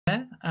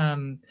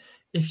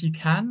If you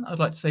can, I'd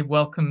like to say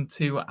welcome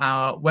to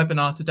our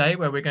webinar today,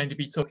 where we're going to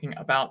be talking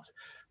about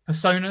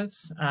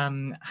personas,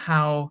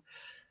 how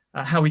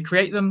we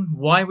create them,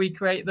 why we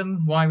create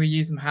them, why we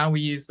use them, how we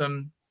use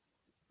them.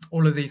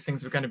 All of these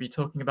things we're going to be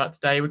talking about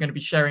today. We're going to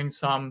be sharing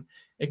some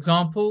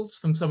examples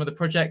from some of the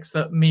projects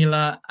that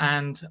Mila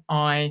and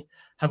I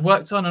have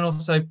worked on, and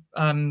also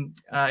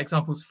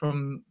examples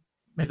from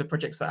maybe the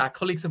projects that our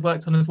colleagues have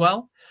worked on as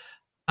well.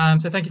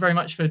 So thank you very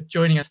much for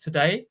joining us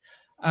today.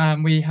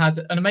 We had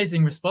an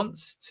amazing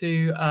response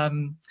to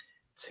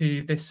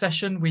this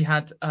session. We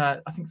had, I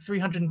think,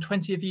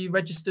 320 of you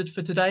registered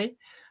for today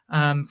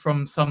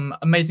from some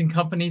amazing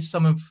companies,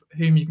 some of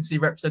whom you can see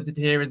represented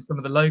here in some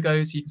of the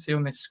logos you can see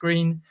on this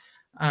screen.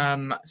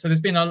 So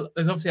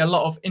there's obviously a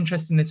lot of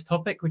interest in this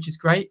topic, which is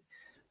great.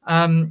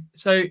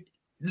 So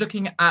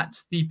looking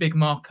at the Big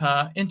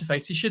Marker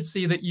interface, you should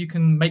see that you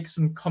can make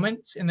some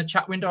comments in the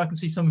chat window. I can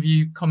see some of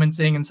you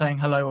commenting and saying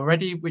hello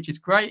already, which is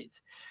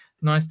great.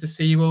 Nice to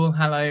see you all.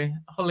 Hello,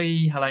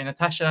 Holly. Hello,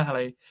 Natasha.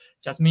 Hello,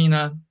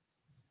 Jasmina.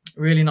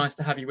 Really nice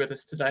to have you with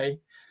us today.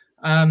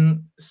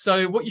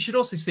 So what you should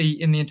also see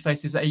in the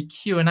interface is a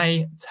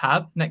Q&A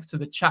tab next to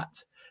the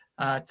chat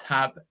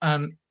tab.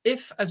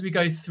 If, as we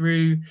go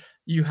through,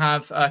 you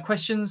have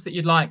questions that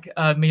you'd like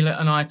Mila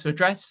and I to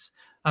address,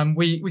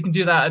 we can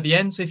do that at the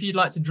end. So if you'd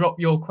like to drop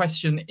your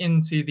question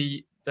into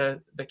the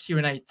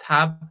Q&A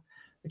tab,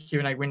 the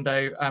Q&A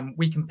window,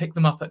 we can pick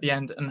them up at the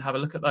end and have a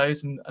look at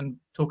those and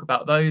talk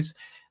about those.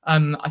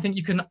 I think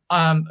you can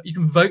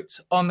vote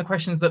on the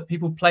questions that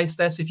people place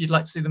there. So if you'd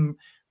like to see them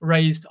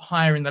raised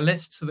higher in the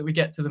list so that we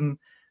get to them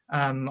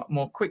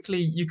more quickly,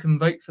 you can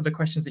vote for the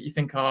questions that you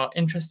think are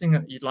interesting,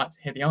 that you'd like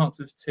to hear the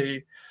answers to.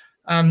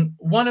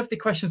 One of the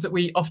questions that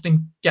we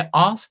often get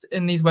asked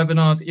in these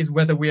webinars is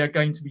whether we are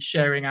going to be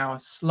sharing our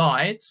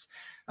slides.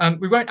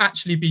 We won't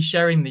actually be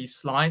sharing these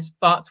slides,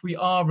 but we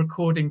are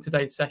recording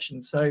today's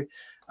session. So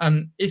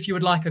if you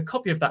would like a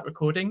copy of that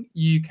recording,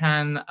 you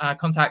can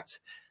contact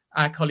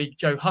our colleague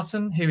Jo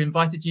Hutton, who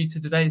invited you to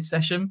today's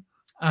session,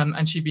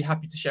 and she'd be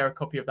happy to share a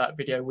copy of that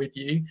video with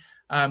you.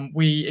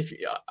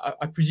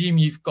 I presume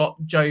you've got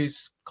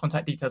Jo's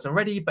contact details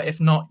already, but if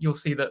not, you'll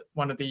see that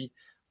one of the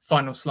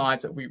final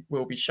slides that we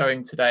will be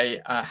showing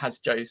today has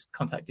Jo's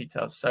contact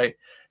details. So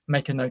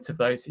make a note of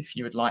those if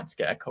you would like to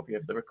get a copy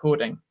of the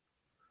recording.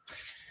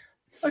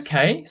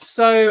 Okay,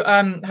 so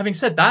having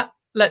said that,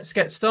 let's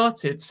get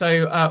started.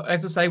 So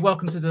as I say,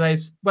 welcome to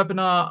today's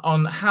webinar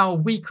on how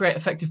we create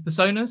effective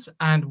personas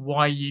and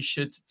why you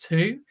should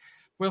too.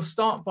 We'll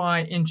start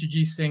by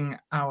introducing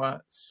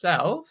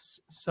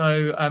ourselves.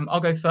 So I'll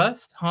go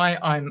first. Hi,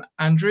 I'm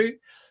Andrew.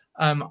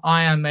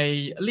 I am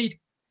a lead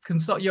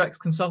UX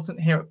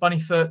consultant here at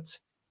Bunnyfoot,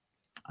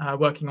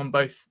 working on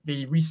both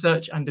the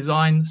research and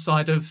design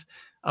side of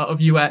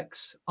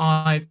UX.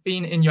 I've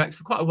been in UX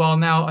for quite a while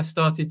now. I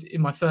started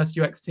in my first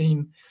UX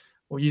team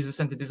or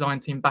user-centered design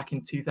team back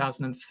in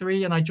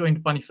 2003, and I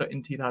joined Bunnyfoot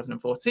in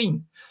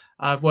 2014.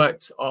 I've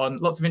worked on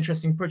lots of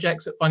interesting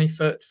projects at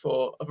Bunnyfoot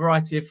for a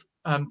variety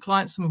of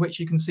clients, some of which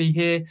you can see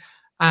here.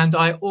 And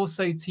I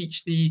also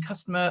teach a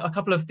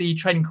couple of the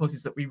training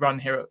courses that we run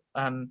here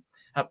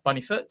at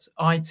Bunnyfoot.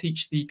 I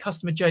teach the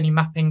customer journey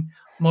mapping,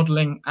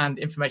 modeling, and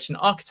information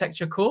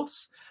architecture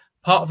course.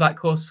 Part of that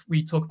course,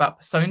 we talk about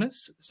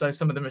personas. So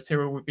some of the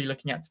material we'll be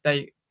looking at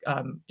today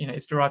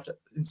is derived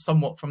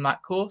somewhat from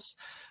that course.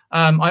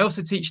 I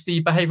also teach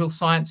the behavioral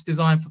science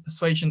design for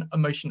persuasion,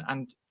 emotion,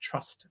 and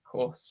trust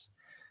course.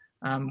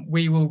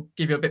 We will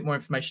give you a bit more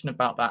information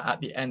about that at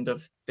the end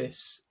of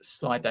this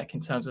slide deck in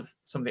terms of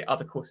some of the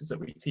other courses that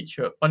we teach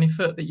you at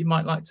Bunnyfoot that you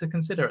might like to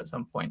consider at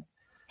some point.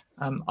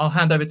 I'll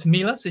hand over to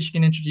Mila so she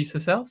can introduce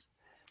herself.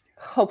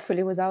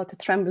 Hopefully without a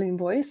trembling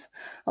voice,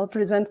 I'll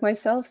present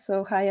myself.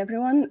 So hi,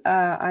 everyone.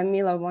 I'm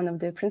Mila, one of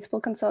the principal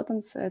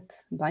consultants at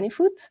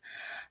Bunnyfoot.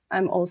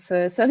 I'm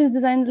also a service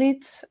design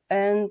lead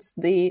and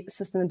the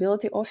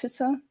sustainability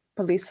officer,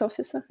 police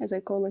officer, as I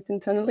call it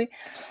internally.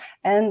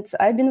 And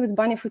I've been with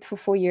Bunnyfoot for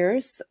 4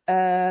 years.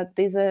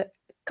 There's a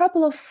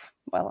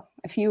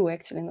few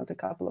actually, not a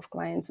couple of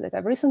clients that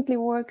I've recently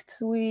worked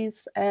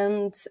with.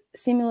 And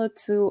similar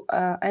to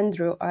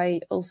Andrew,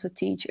 I also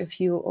teach a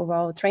few of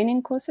our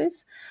training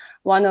courses.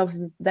 One of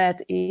that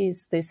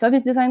is the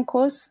service design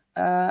course,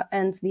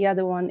 and the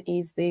other one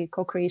is the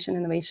co-creation,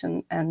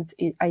 innovation, and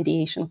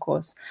ideation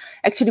course.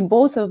 Actually,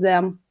 both of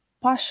them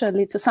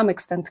partially, to some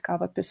extent,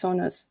 cover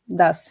personas.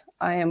 Thus,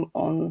 I am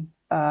on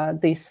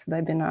this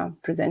webinar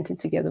presenting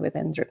together with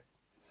Andrew.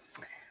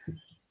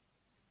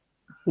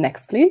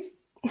 Next, please.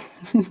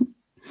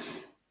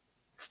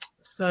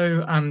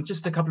 So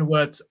just a couple of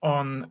words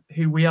on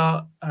who we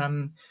are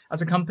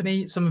as a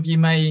company. Some of you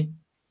may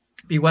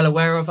be well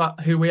aware of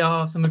who we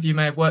are. Some of you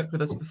may have worked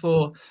with us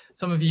before.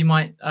 Some of you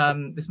might,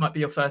 this might be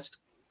your first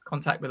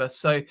contact with us.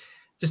 So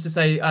just to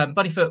say,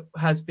 Bunnyfoot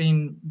has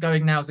been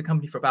going now as a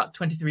company for about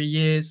 23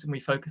 years, and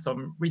we focus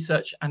on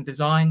research and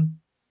design,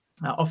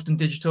 often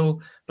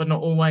digital, but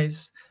not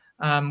always.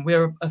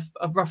 We're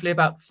a roughly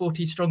about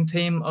 40 strong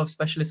team of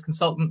specialist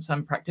consultants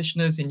and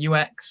practitioners in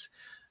UX.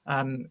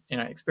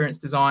 experience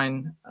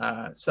design,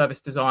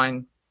 service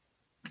design,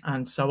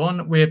 and so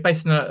on. We're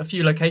based in a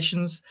few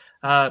locations,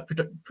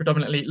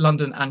 predominantly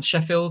London and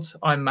Sheffield.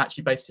 I'm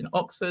actually based in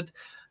Oxford.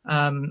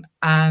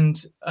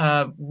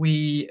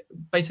 We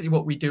basically,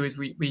 what we do is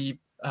we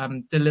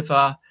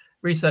deliver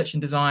research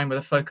and design with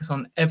a focus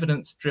on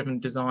evidence-driven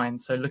design.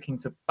 So looking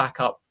to back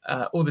up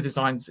all the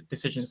design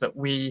decisions that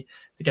we,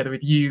 together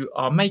with you,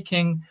 are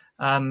making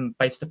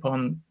based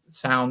upon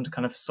sound,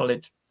 kind of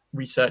solid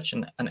research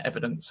and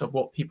evidence of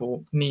what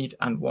people need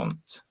and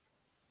want.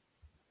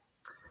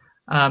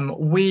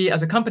 We,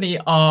 as a company,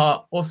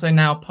 are also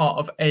now part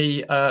of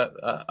a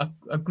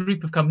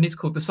group of companies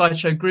called the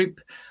Sideshow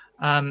Group.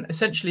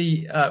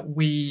 Essentially,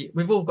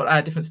 we've all got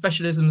our different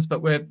specialisms,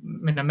 but we're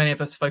many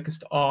of us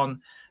focused on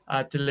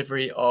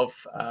delivery of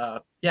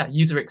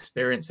user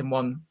experience in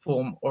one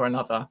form or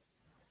another.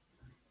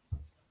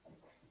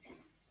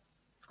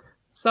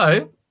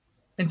 So,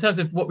 in terms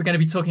of what we're going to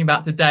be talking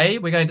about today,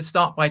 we're going to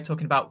start by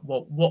talking about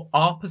what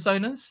are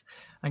personas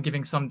and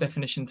giving some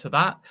definition to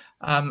that.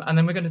 And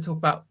then we're going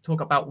to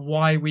talk about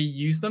why we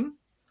use them.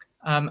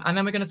 And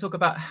then we're going to talk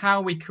about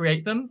how we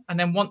create them. And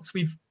then once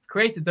we've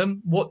created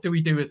them, what do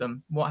we do with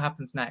them? What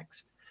happens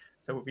next?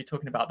 So we'll be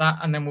talking about that.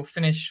 And then we'll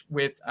finish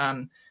with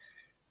a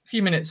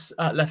few minutes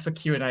left for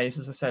Q&As,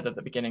 as I said at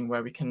the beginning,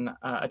 where we can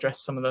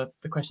address some of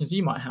the questions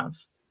you might have.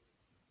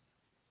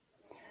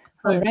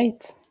 All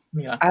right.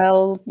 Yeah.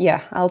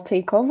 I'll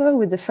take over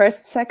with the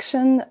first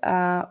section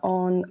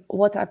on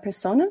what are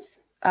personas.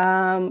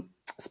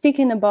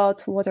 Speaking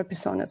about what are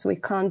personas, we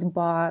can't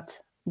but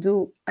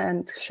do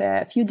and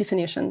share a few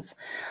definitions.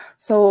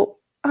 So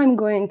I'm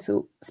going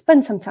to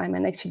spend some time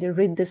and actually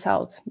read this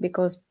out,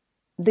 because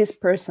this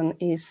person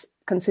is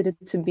considered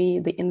to be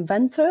the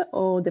inventor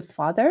or the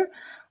father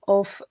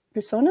of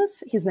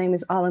personas. His name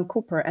is Alan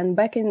Cooper, and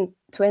back in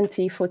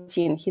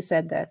 2014 he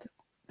said that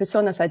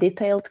personas are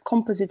detailed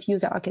composite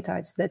user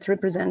archetypes that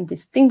represent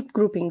distinct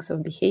groupings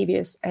of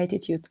behaviors,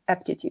 attitudes,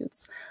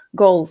 aptitudes,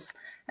 goals,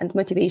 and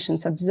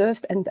motivations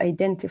observed and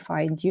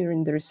identified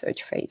during the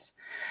research phase.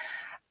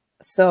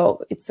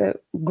 So it's a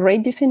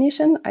great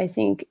definition. I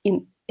think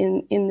in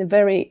a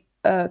very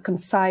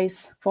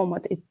concise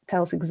format, it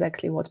tells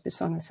exactly what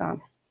personas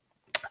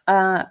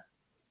are.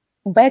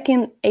 Back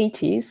in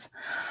 80s,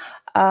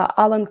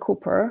 Alan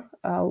Cooper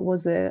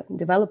was a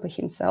developer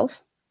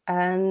himself,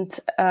 and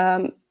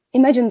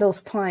imagine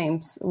those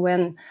times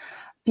when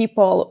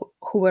people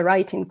who were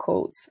writing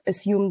codes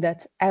assumed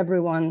that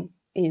everyone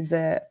is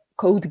a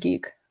code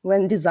geek,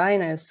 when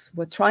designers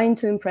were trying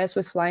to impress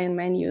with flying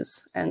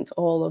menus and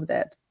all of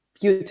that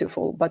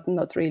beautiful but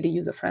not really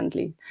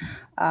user-friendly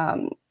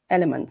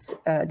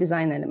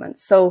design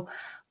elements. So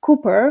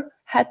Cooper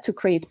had to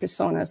create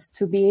personas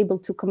to be able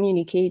to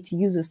communicate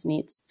users'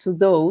 needs to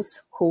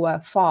those who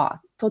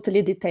are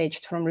totally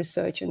detached from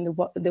research, and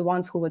the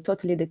ones who were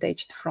totally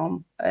detached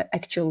from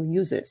actual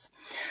users.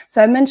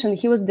 So I mentioned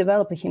he was a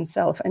developer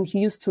himself, and he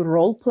used to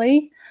role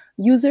play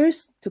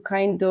users to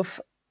kind of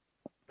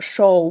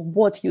show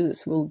what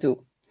users will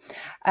do.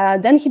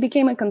 Then he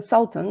became a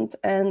consultant,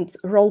 and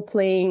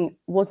role-playing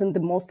wasn't the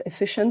most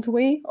efficient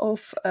way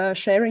of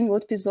sharing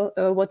what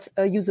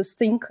users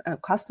think,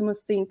 customers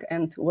think,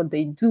 and what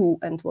they do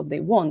and what they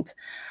want.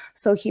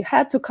 So he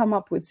had to come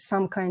up with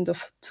some kind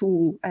of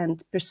tool,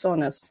 and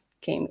personas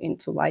came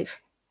into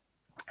life.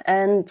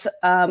 And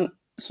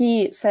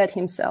he said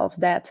himself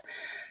that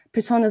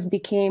personas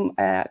became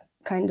a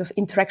kind of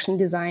interaction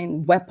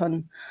design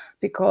weapon,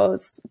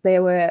 because they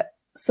were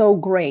so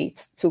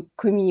great to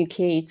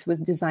communicate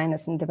with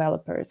designers and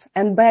developers.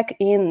 And back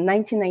in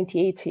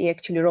 1998, he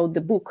actually wrote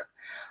the book,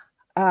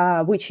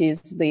 which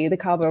is the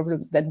cover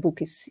of that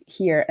book is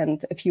here,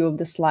 and a few of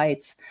the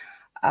slides,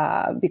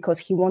 because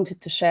he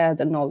wanted to share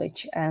the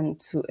knowledge and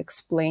to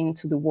explain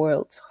to the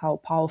world how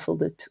powerful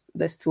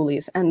this tool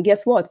is. And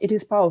guess what? It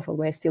is powerful.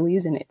 We're still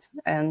using it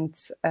and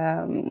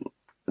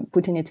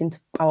putting it into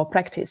our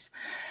practice.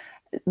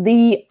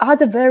 The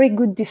other very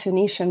good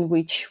definition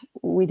which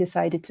we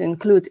decided to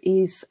include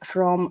is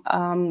from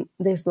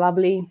these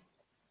lovely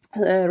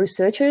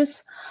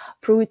researchers,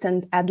 Pruitt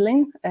and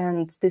Adlin,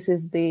 and this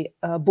is the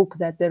book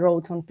that they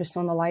wrote on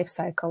persona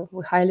lifecycle.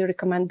 We highly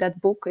recommend that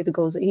book. It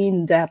goes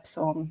in depth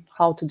on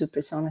how to do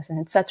personas and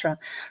etc.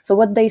 So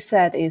what they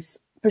said is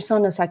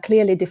personas are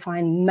clearly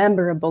defined,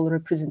 memorable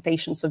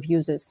representations of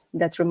users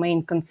that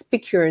remain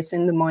conspicuous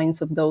in the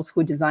minds of those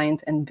who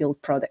designed and built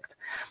product.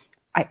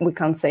 We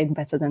can't say it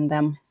better than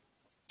them.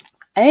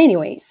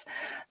 Anyways,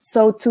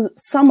 so to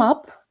sum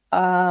up,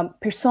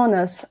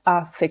 personas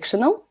are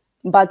fictional,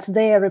 but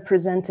they are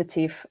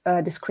representative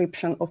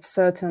description of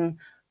certain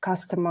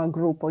customer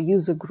group or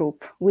user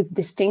group with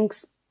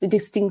distinct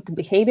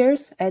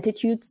behaviors,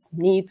 attitudes,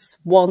 needs,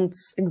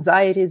 wants,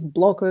 anxieties,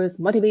 blockers,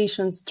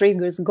 motivations,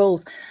 triggers,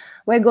 goals.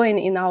 We're going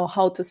in our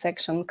how-to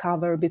section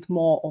cover a bit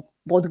more of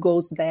what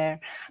goes there,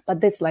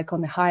 but that's like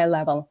on a higher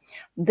level.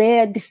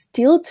 They're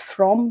distilled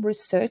from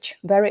research,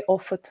 very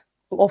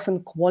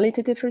often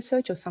qualitative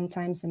research, or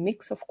sometimes a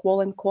mix of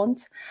qual and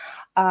quant,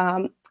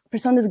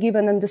 Personas give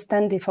an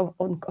understanding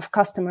of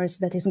customers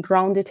that is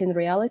grounded in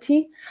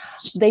reality.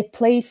 They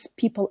place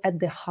people at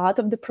the heart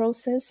of the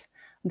process.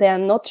 They are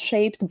not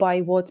shaped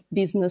by what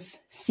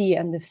business see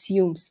and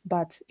assumes,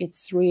 but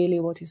it's really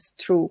what is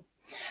true.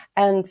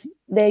 And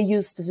they're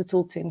used as a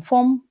tool to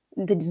inform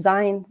the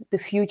design, the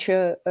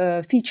future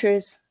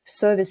features,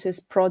 services,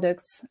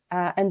 products,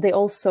 and they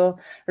also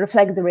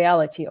reflect the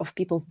reality of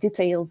people's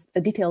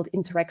detailed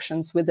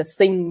interactions with the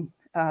thing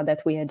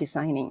that we are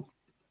designing.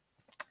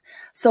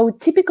 So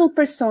typical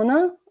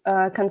persona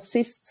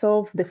consists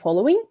of the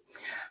following: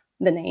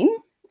 the name,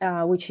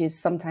 which is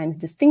sometimes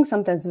distinct,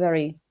 sometimes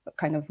very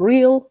kind of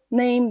real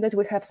name that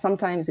we have.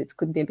 Sometimes it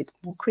could be a bit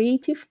more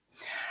creative.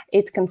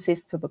 It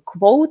consists of a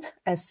quote,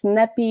 a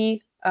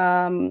snappy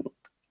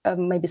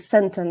maybe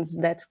sentence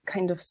that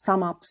kind of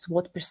sum up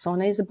what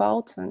persona is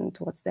about and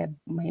what's their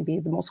maybe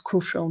the most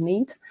crucial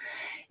need.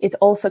 It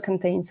also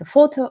contains a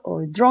photo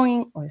or a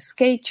drawing or a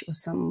sketch or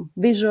some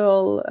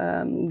visual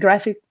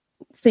graphic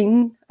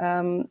thing.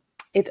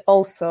 It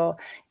also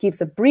gives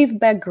a brief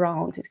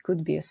background. It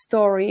could be a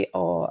story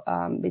or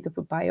a bit of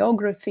a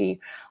biography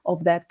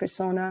of that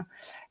persona.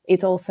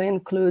 It also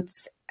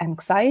includes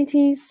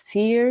anxieties,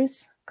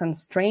 fears,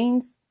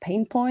 constraints,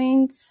 pain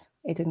points.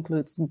 It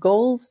includes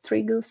goals,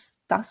 triggers,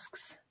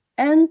 tasks,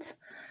 and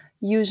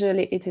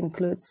usually it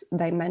includes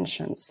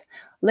dimensions.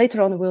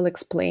 Later on, we'll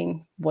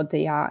explain what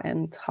they are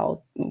and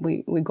how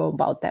we go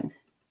about them.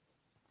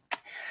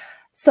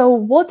 So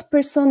what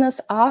personas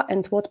are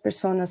and what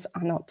personas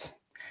are not?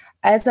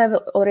 As I've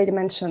already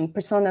mentioned,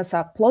 personas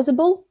are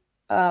plausible,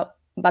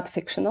 but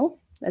fictional.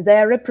 They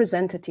are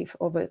representative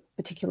of a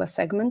particular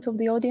segment of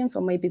the audience,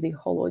 or maybe the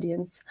whole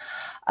audience.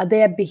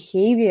 They are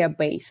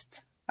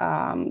behavior-based.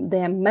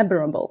 They are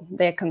memorable.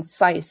 They are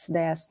concise.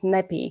 They are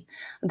snappy.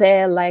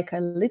 They are like a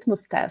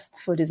litmus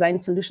test for design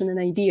solution and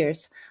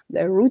ideas.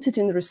 They're rooted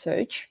in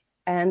research,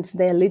 and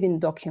they're living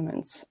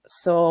documents.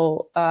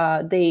 So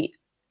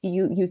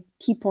you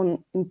keep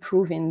on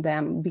improving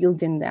them,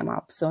 building them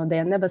up. So they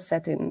are never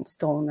set in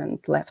stone and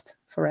left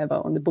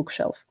forever on the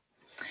bookshelf.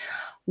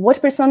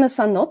 What personas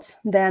are not?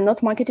 They are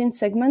not marketing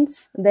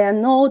segments. They are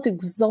not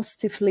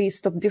exhaustive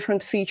list of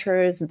different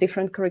features,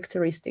 different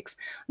characteristics.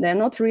 They are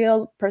not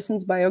real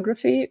person's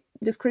biography.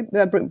 They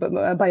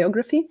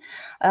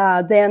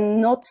are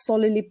not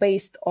solely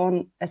based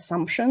on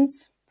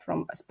assumptions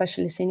from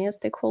especially senior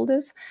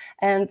stakeholders.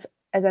 And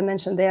as I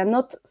mentioned, they are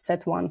not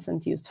set once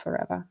and used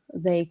forever.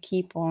 They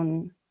keep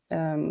on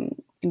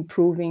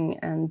improving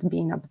and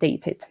being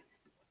updated.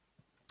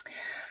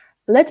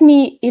 Let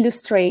me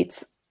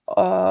illustrate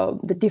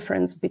the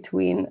difference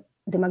between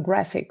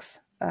demographics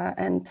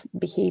and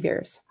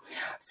behaviors.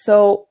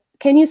 So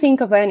can you think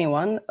of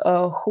anyone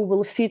who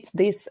will fit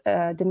this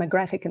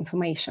demographic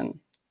information?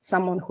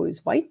 Someone who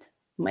is white,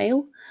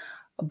 male,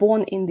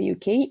 born in the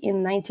UK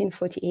in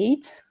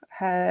 1948,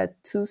 had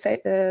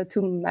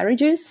two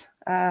marriages,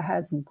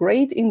 has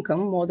great income,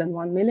 more than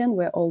 1 million,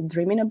 we're all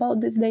dreaming about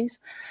these days,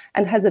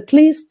 and has at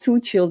least 2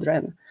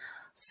 children.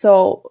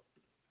 So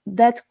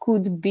that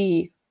could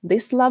be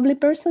this lovely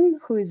person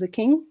who is a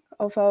king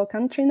of our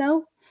country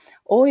now,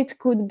 or it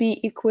could be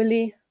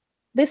equally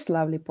this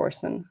lovely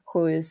person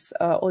who is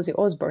Ozzy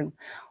Osbourne.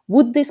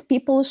 Would these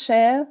people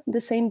share the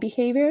same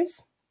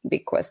behaviors?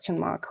 Big question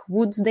mark.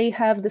 Would they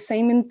have the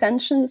same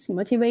intentions,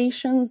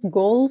 motivations,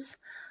 goals?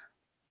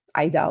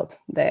 I doubt.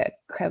 They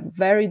have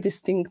very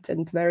distinct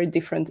and very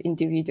different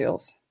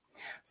individuals.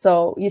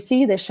 So you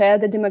see, they share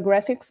the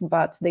demographics,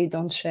 but they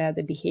don't share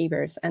the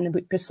behaviors. And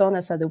the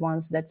personas are the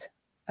ones that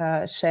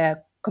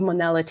share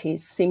commonalities,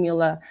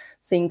 similar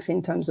things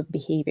in terms of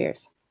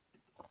behaviors.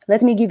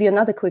 Let me give you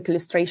another quick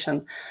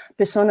illustration.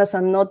 Personas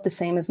are not the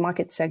same as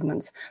market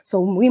segments. So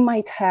we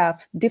might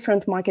have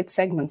different market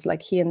segments,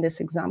 like here in this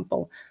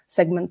example.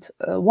 Segment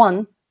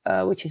 1,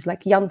 which is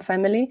like young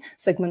family,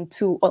 segment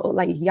 2, or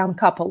like young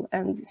couple,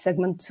 and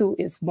segment 2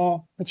 is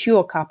more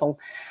mature couple.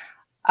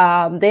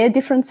 They are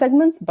different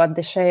segments, but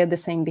they share the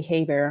same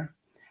behavior,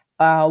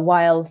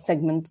 while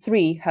segment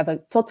 3 have a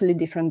totally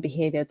different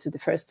behavior to the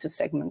first 2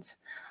 segments.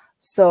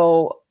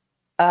 So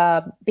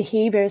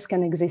behaviors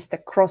can exist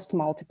across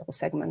multiple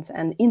segments,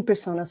 and in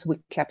personas we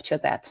capture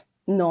that,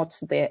 not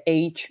their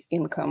age,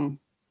 income,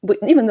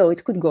 even though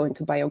it could go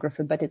into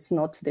biography, but it's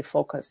not the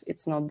focus,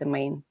 it's not the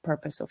main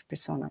purpose of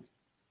persona.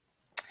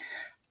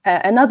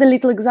 Another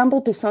little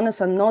example, personas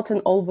are not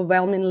an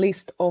overwhelming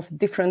list of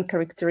different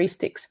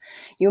characteristics.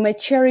 You may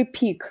cherry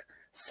pick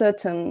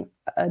certain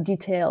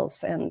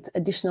details and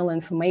additional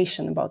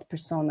information about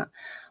persona,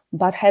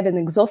 but having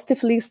an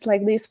exhaustive list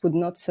like this would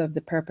not serve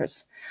the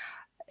purpose.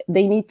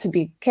 They need to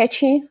be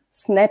catchy,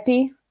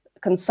 snappy,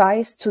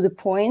 concise, to the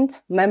point,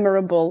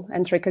 memorable,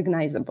 and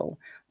recognizable.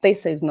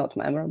 This is not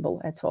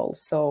memorable at all.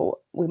 So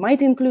we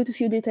might include a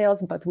few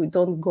details, but we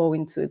don't go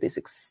into this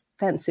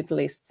extensive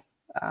list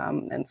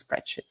and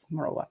spreadsheets,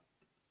 moreover.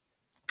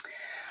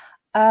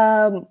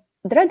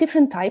 There are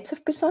different types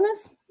of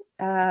personas.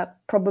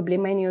 Probably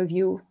many of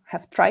you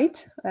have tried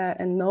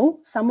and know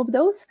some of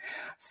those.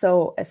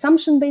 So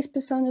assumption-based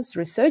personas,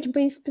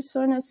 research-based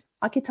personas,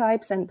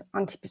 archetypes, and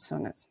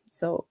anti-personas.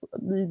 So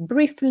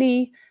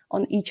briefly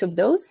on each of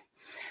those.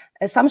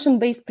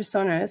 Assumption-based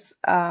personas,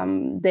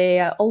 they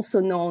are also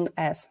known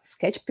as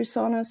sketch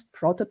personas,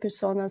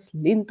 proto-personas,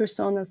 lean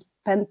personas,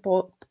 pen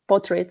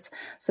portraits.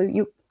 So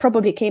you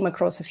probably came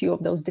across a few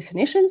of those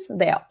definitions.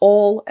 They are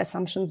all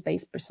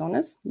assumptions-based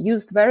personas,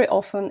 used very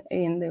often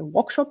in the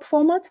workshop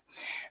format.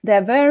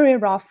 They're very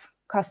rough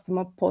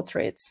customer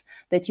portraits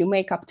that you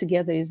make up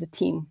together as a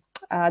team.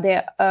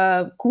 They're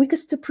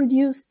quickest to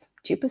produce,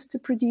 cheapest to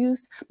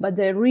produce, but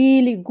they're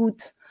really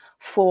good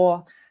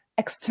for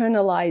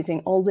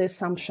externalizing all the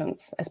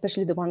assumptions,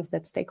 especially the ones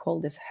that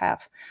stakeholders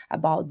have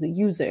about the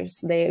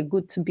users. They're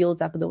good to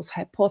build up those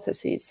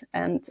hypotheses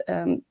and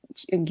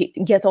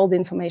get all the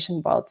information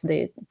about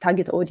the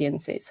target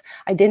audiences,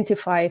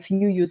 identify a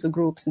few user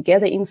groups,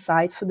 gather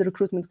insights for the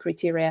recruitment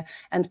criteria,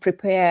 and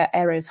prepare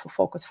areas for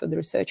focus for the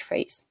research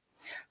phase.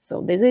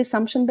 So these are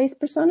assumption-based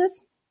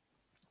personas.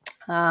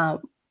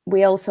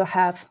 We also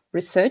have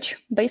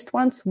research-based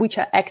ones, which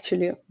are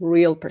actually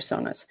real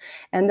personas.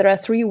 And there are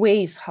 3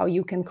 ways how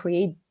you can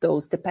create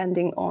those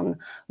depending on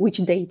which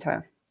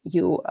data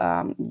you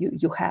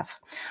have.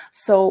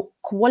 So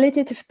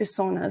qualitative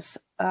personas,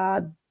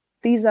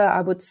 these are,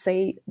 I would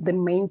say, the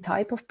main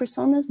type of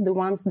personas, the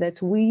ones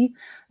that we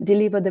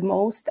deliver the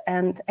most.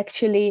 And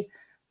actually,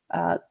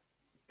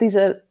 these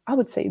are, I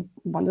would say,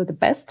 one of the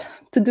best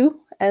to do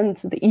and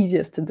the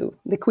easiest to do,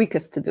 the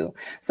quickest to do.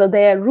 So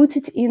they are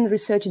rooted in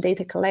research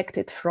data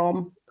collected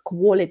from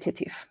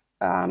qualitative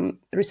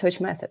research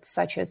methods,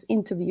 such as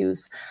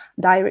interviews,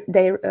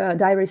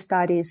 diary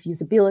studies,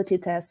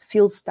 usability tests,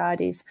 field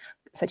studies,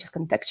 such as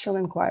contextual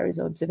inquiries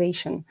or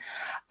observation.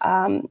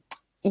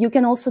 You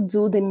can also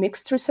do the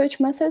mixed research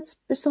methods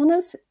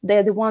personas.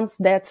 They're the ones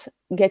that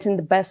get in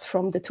the best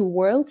from the 2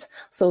 worlds.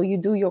 So you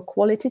do your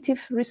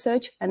qualitative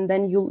research and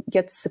then you'll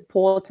get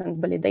support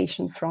and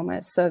validation from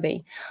a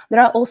survey.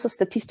 There are also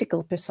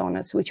statistical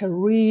personas, which are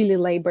really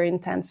labor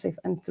intensive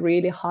and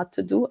really hard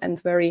to do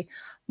and very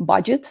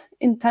budget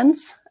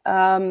intense.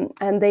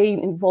 And they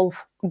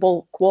involve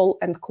both qual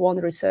and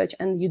quant research,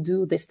 and you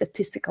do the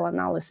statistical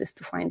analysis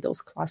to find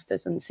those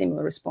clusters and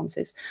similar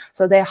responses.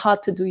 So they're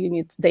hard to do. You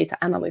need data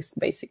analysts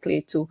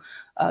basically to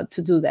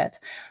do that.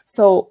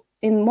 So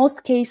in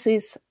most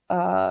cases,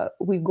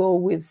 we go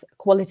with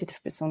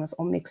qualitative personas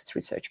or mixed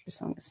research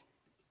personas.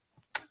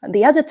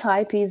 The other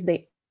type is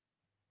the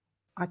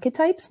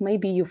archetypes.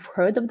 Maybe you've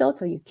heard of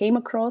those or you came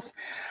across.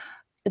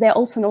 They're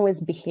also known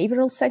as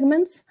behavioral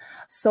segments.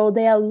 So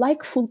they are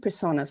like full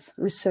personas,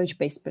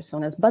 research-based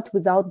personas, but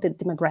without the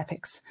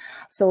demographics.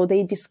 So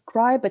they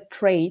describe a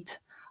trait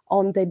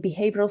on the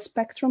behavioral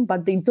spectrum,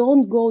 but they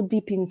don't go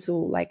deep into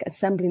like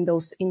assembling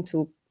those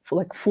into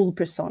like full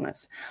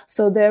personas.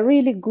 So they're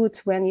really good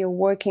when you're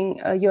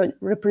working, you're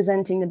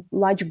representing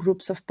large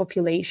groups of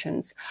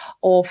populations,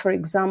 or for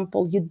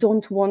example, you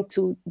don't want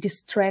to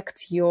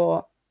distract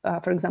your,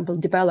 for example,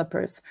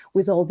 developers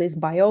with all this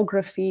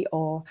biography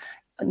or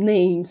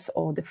names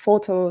or the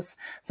photos.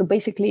 So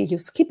basically you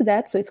skip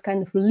that. So it's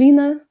kind of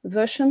leaner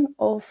version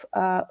of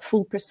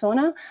full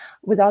persona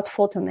without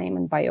photo, name,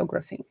 and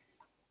biography.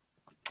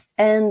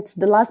 And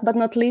the last but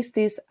not least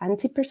is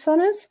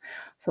anti-personas.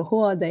 So who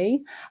are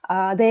they?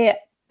 They're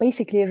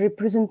basically a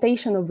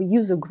representation of a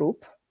user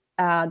group,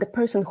 the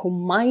person who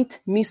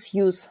might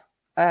misuse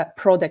a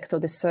product or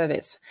the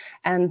service,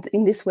 and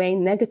in this way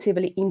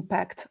negatively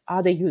impact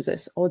other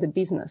users or the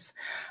business.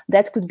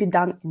 That could be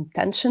done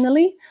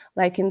intentionally,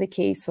 like in the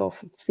case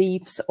of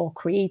thieves or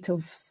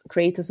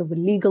creators of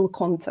illegal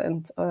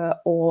content,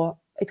 or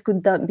it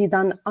could be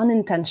done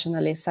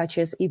unintentionally, such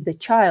as if the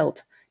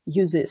child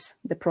uses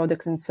the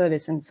product and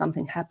service and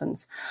something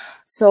happens.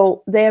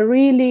 So they're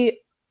really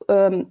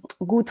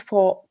good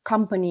for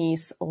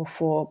companies or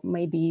for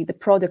maybe the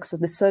products or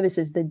the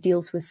services that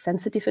deals with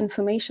sensitive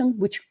information,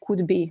 which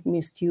could be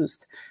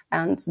misused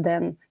and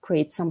then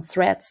create some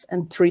threats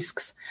and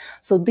risks.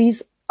 So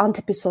these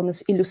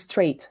anti-personas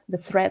illustrate the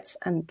threats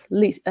and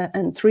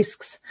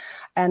risks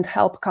and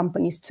help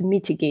companies to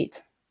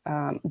mitigate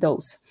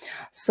those.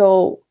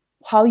 So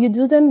how you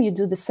do them? You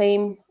do the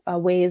same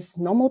way as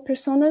normal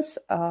personas.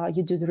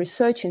 You do the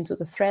research into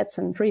the threats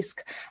and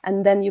risk,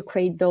 and then you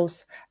create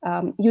those.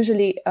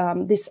 Usually,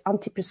 these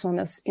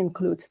anti-personas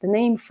include the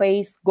name,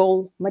 face,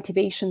 goal,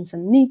 motivations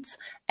and needs,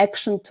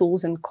 action,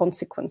 tools, and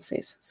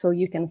consequences. So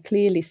you can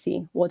clearly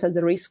see what are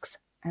the risks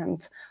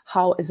and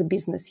how, as a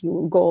business, you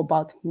will go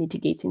about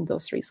mitigating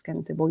those risks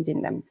and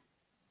avoiding them.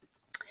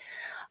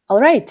 All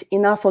right,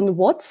 enough on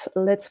what.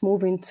 Let's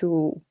move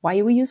into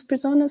why we use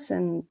personas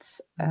and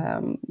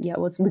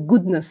what's the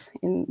goodness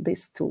in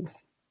these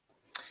tools.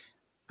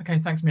 Okay,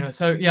 thanks, Mila.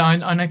 So yeah,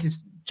 I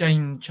noticed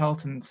Jane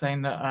Charlton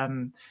saying that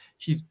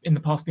she's in the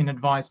past been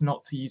advised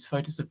not to use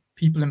photos of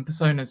people in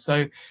personas.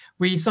 So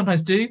we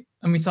sometimes do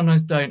and we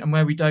sometimes don't. And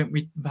where we don't,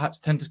 we perhaps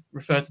tend to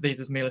refer to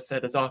these, as Mila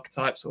said, as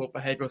archetypes or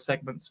behavioral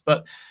segments.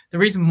 But the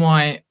reason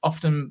why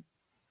often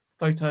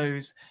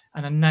photos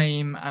and a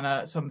name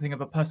and something of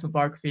a personal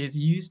biography is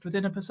used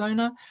within a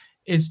persona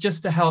is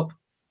just to help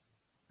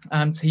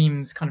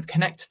teams kind of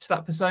connect to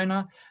that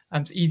persona.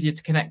 It's easier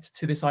to connect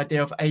to this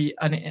idea of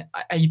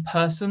a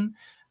person.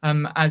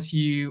 As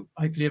you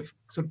hopefully have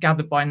sort of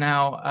gathered by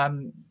now,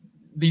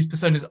 these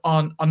personas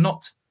are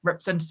not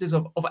representatives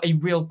of a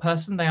real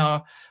person. They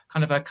are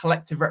kind of a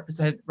collective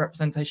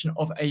representation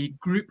of a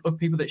group of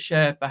people that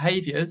share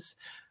behaviors,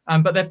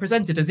 but they're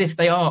presented as if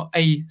they are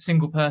a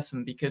single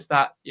person, because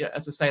that,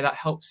 as I say, that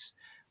helps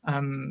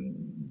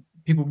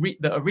people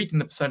that are reading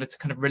the persona to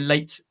kind of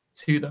relate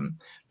to them.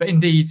 But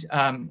indeed,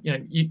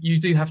 you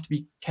do have to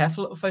be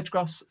careful of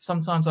photographs.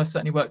 Sometimes I've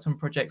certainly worked on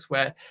projects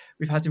where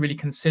we've had to really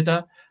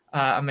consider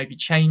and maybe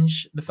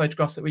change the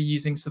photographs that we're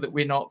using so that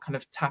we're not kind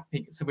of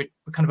tapping, so we're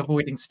kind of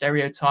avoiding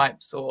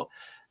stereotypes or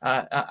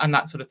and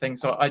that sort of thing.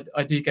 So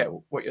I do get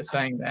what you're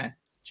saying there,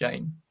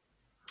 Jane.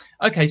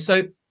 Okay,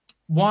 so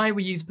why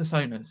we use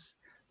personas?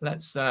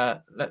 Let's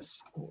have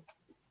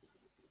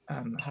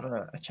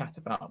a chat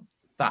about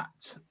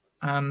that.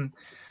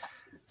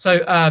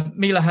 So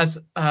Mila has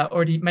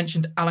already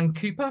mentioned Alan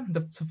Cooper,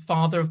 the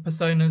father of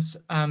personas,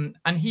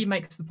 and he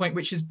makes the point,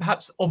 which is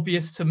perhaps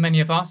obvious to many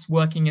of us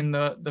working in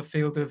the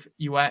field of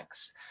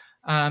UX,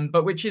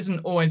 but which isn't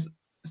always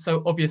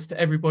so obvious to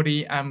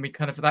everybody. And we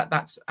kind of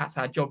that's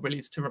our job really,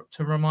 is to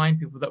remind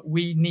people that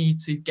we need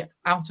to get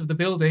out of the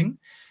building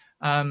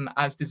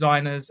as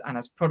designers and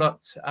as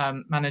product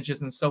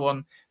managers and so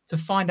on, to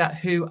find out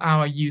who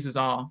our users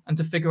are and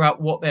to figure out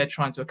what they're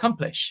trying to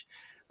accomplish.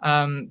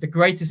 The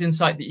greatest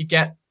insight that you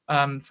get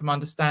from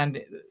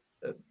understanding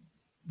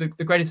the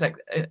greatest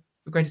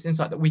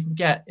insight that we can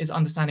get is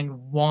understanding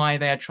why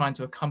they are trying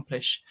to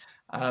accomplish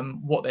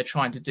what they're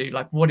trying to do,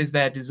 like what is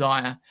their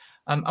desire.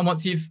 And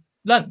once you've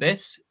learnt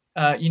this,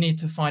 you need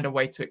to find a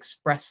way to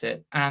express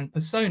it. And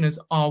personas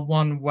are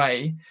one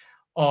way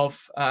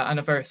of, and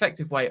a very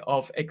effective way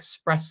of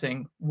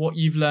expressing what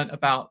you've learnt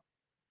about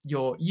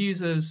your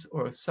users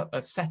or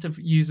a set of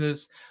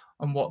users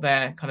and what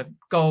their kind of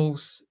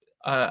goals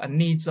and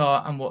needs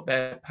are, and what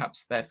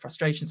perhaps their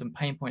frustrations and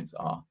pain points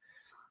are.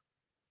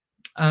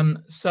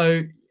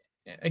 So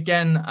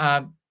again,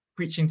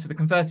 preaching to the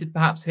converted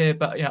perhaps here,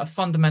 but a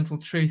fundamental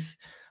truth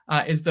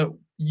is that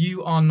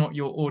you are not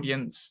your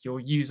audience, your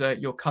user,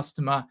 your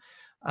customer.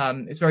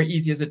 It's very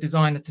easy as a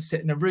designer to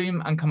sit in a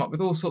room and come up with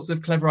all sorts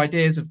of clever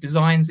ideas of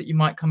designs that you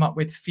might come up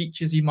with,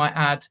 features you might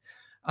add.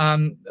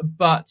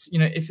 But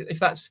if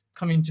that's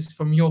coming just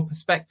from your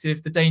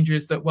perspective, the danger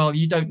is that, well,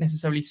 you don't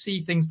necessarily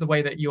see things the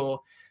way that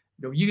your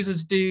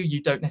users do. You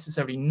don't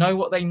necessarily know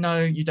what they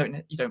know. You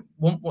don't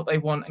want what they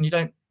want, and you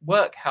don't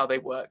work how they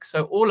work.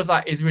 So all of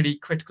that is really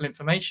critical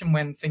information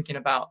when thinking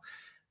about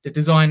the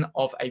design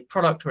of a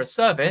product or a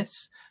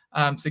service.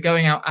 So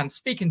going out and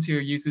speaking to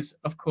your users,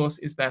 of course,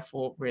 is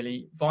therefore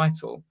really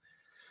vital.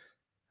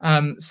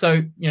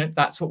 So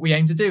that's what we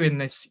aim to do in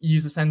this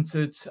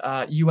user-centered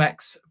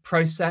UX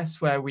process,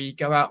 where we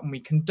go out and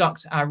we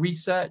conduct our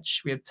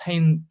research, we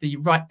obtain the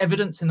right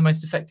evidence in the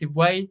most effective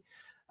way,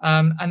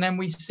 and then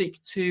we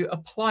seek to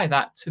apply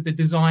that to the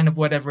design of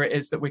whatever it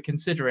is that we're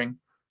considering,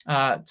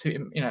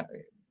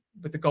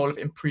 with the goal of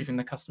improving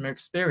the customer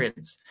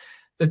experience.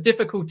 The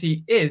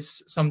difficulty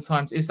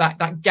sometimes is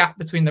that gap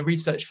between the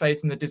research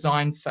phase and the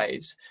design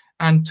phase.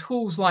 And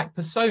tools like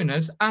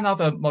personas and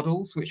other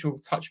models, which we'll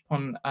touch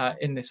upon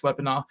in this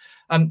webinar,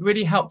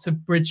 really help to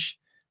bridge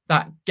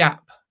that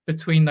gap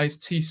between those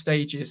two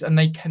stages. And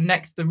they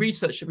connect the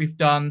research that we've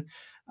done,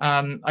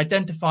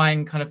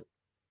 identifying kind of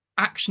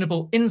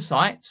actionable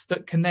insights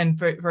that can then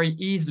very, very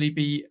easily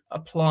be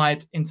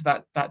applied into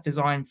that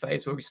design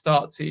phase, where we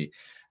start to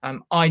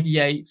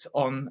ideate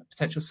on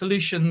potential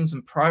solutions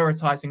and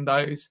prioritizing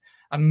those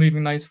and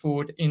moving those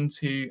forward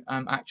into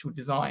actual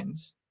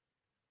designs.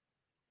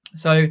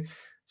 So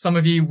some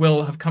of you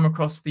will have come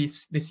across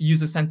this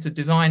user-centered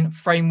design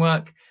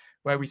framework,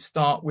 where we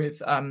start with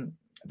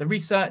the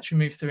research, we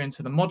move through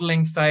into the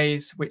modeling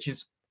phase, which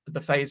is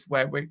the phase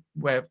where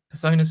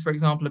personas, for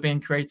example, are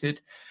being created,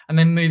 and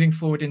then moving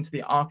forward into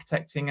the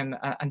architecting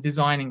and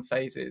designing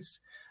phases.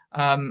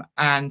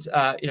 As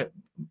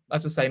I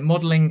say,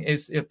 modeling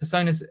is,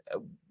 personas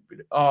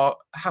are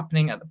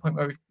happening at the point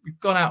where we've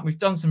gone out, we've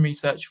done some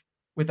research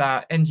with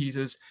our end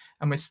users,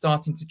 and we're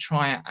starting to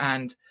try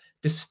and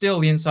distill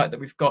the insight that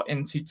we've got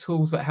into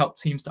tools that help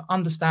teams to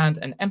understand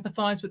and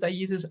empathize with their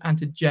users and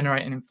to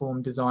generate and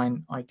inform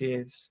design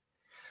ideas.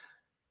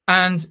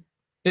 And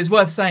it's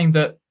worth saying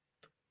that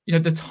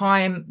the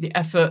time, the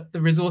effort, the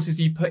resources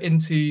you put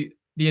into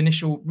the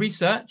initial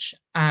research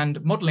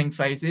and modeling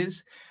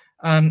phases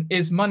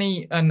is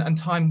money and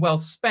time well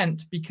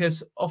spent,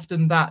 because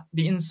often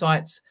the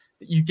insights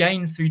that you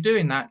gain through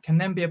doing that can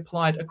then be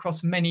applied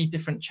across many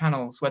different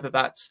channels, whether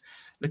that's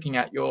looking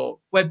at your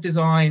web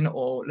design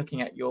or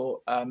looking at your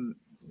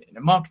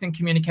marketing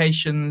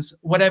communications,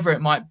 whatever it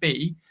might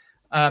be.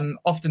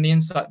 Often the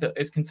insight that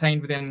is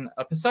contained within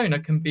a persona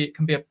can be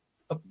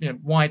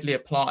widely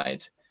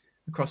applied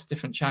across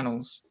different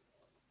channels.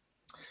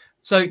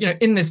 So,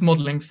 in this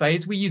modeling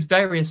phase, we use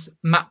various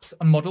maps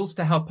and models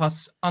to help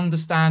us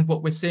understand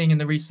what we're seeing in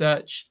the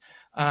research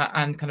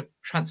and kind of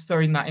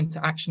transferring that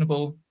into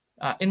actionable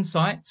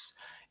insights.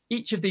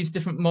 Each of these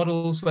different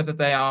models, whether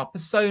they are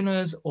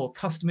personas or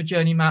customer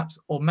journey maps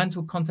or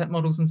mental content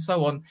models and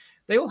so on,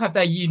 they all have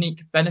their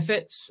unique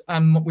benefits.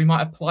 We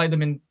might apply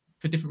them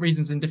for different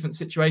reasons in different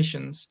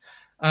situations.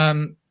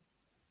 But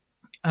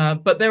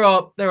there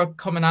are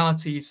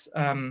commonalities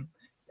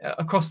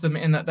across them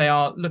in that they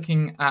are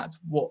looking at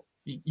what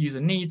user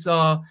needs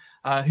are,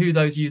 who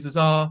those users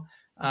are,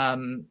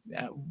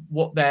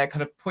 what their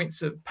kind of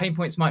pain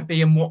points might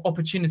be, and what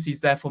opportunities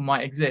therefore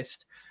might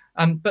exist.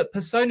 But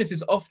personas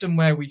is often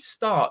where we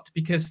start,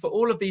 because for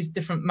all of these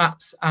different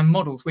maps and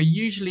models, we're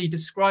usually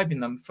describing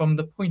them from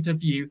the point of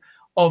view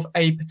of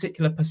a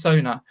particular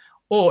persona,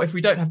 or if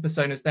we don't have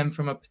personas, then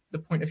from the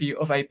point of view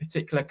of a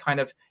particular kind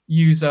of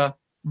user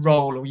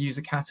role or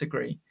user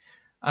category.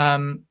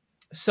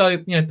 So,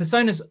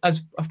 personas,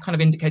 as I've kind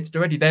of indicated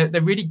already, they're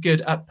really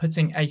good at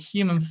putting a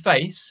human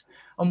face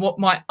on what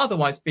might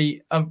otherwise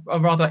be a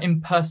rather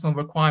impersonal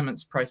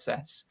requirements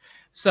process.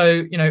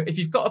 So, if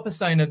you've got a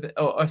persona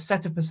or a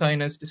set of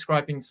personas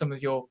describing some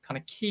of your kind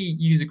of key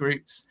user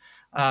groups,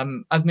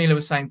 as Mila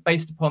was saying,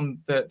 based upon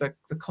the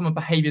common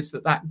behaviors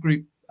that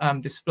group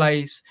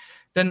displays,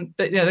 then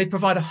they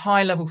provide a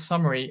high-level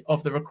summary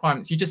of the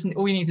requirements.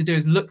 All you need to do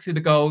is look through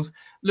the goals,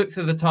 look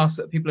through the tasks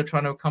that people are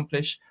trying to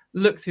accomplish,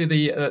 look through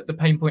the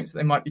pain points that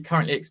they might be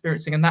currently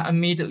experiencing, and that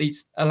immediately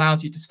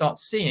allows you to start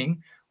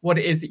seeing what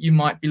it is that you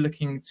might be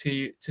looking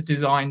to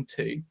design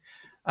to.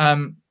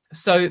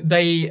 So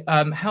they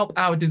help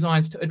our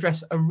designs to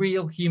address a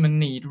real human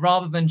need,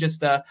 rather than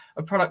just a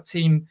product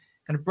team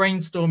kind of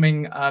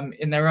brainstorming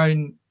in their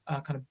own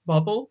kind of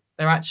bubble.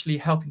 They're actually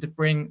helping to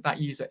bring that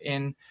user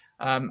in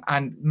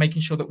and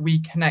making sure that we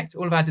connect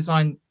all of our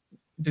design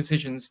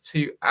decisions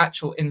to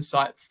actual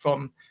insight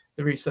from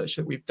the research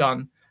that we've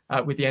done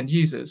with the end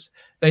users.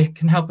 They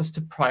can help us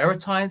to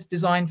prioritize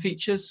design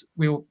features.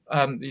 You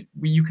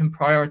can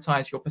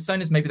prioritize your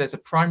personas. Maybe there's a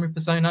primary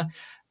persona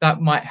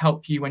that might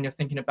help you when you're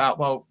thinking about,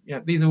 well,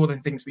 these are all the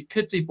things we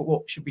could do, but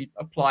what should we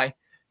apply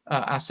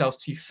ourselves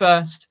to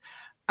first?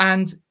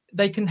 And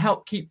they can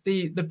help keep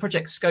the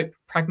project scope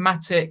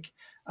pragmatic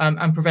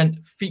and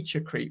prevent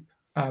feature creep.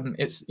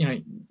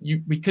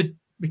 We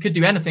could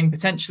do anything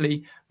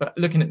potentially, but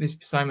looking at these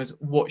personas,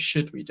 what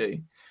should we do?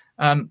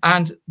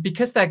 And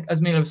because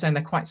as Mila was saying,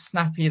 they're quite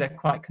snappy, they're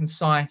quite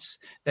concise,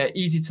 they're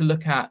easy to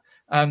look at.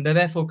 They're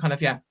therefore kind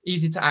of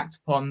easy to act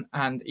upon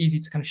and easy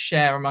to kind of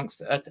share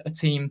amongst a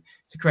team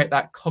to create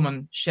that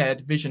common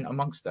shared vision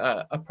amongst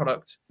a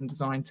product and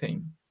design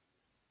team.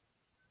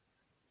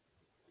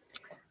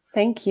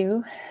 Thank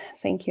you,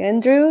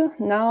 Andrew.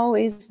 Now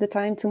is the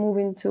time to move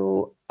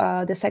into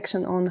the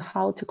section on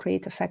how to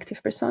create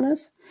effective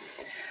personas.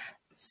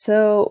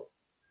 So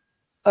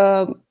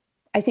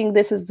I think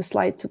this is the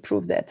slide to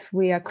prove that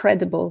we are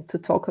credible to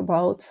talk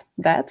about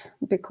that,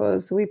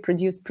 because we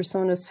produce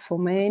personas for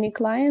many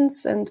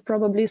clients, and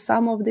probably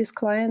some of these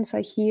clients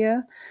are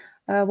here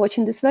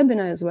watching this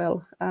webinar as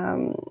well.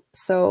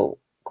 So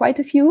quite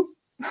a few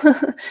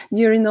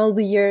during all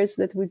the years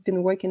that we've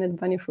been working at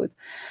Bunnyfoot.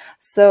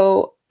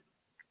 So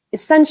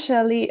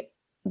essentially,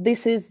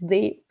 this is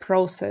the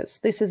process,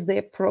 this is the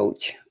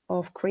approach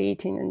of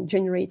creating and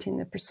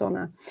generating a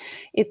persona.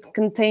 It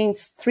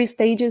contains 3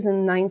 stages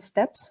and 9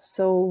 steps.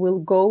 So we'll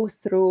go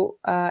through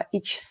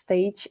each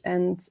stage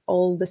and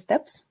all the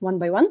steps one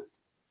by one.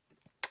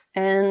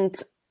 And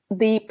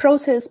the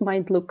process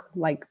might look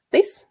like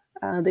this.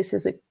 This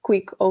is a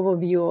quick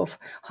overview of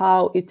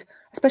how it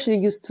especially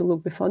used to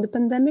look before the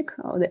pandemic,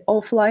 or the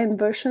offline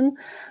version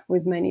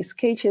with many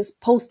sketches,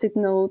 post-it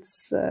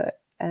notes,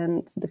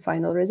 and the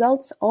final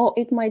results. Or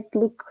it might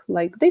look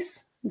like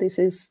this. This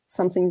is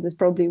something that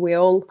probably we're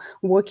all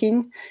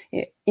working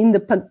in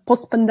the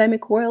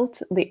post-pandemic world,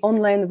 the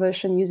online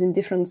version using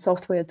different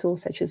software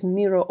tools such as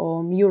Miro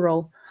or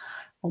Mural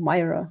or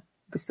Miro.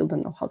 We still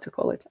don't know how to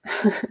call it.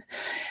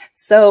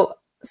 So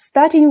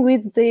starting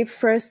with the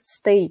first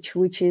stage,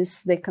 which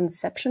is the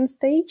conception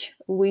stage,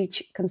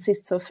 which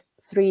consists of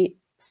 3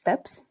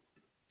 steps.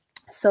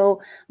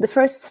 So the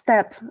first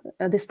step,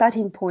 the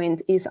starting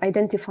point, is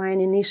identifying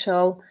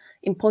initial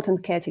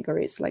important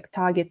categories, like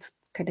target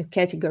kind of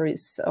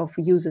categories of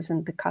users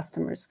and the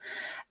customers.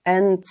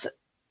 And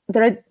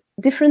there are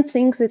different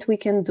things that we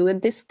can do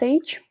at this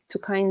stage to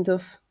kind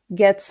of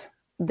get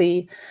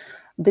the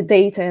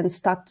data and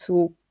start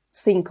to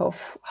think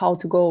of how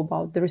to go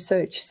about the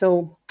research.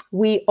 So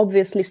we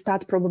obviously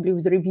start probably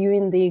with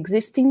reviewing the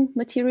existing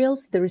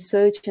materials, the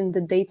research and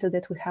the data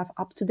that we have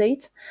up to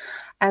date.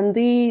 And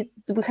we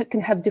can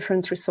have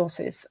different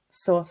resources,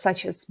 so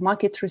such as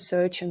market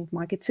research and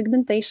market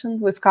segmentation.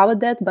 We've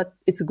covered that, but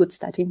it's a good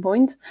starting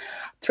point.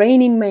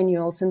 Training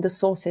manuals and the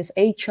sources,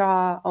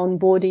 HR,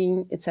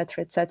 onboarding,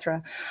 etc.,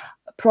 etc.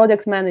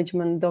 Product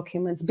management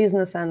documents,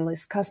 business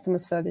analysts, customer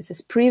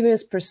services,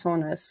 previous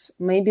personas,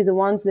 maybe the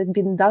ones that have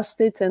been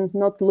dusted and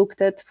not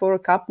looked at for a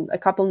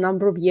couple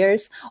number of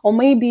years, or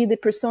maybe the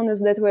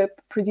personas that were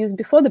produced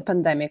before the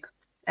pandemic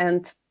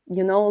and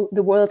you know,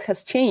 the world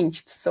has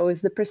changed, so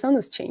is the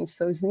personas changed,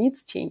 so is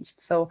needs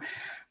changed. So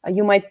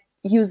you might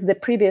use the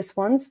previous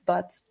ones,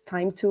 but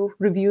time to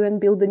review and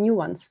build the new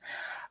ones.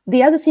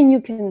 The other thing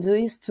you can do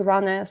is to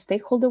run a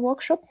stakeholder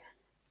workshop.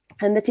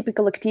 And the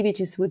typical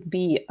activities would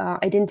be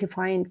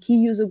identifying key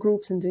user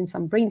groups and doing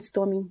some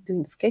brainstorming,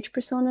 doing sketch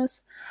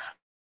personas,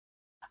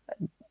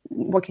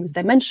 working with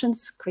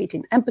dimensions,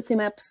 creating empathy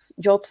maps,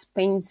 jobs,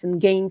 pains,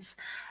 and gains.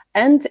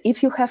 And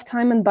if you have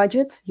time and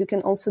budget, you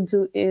can also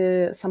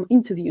do some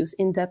interviews,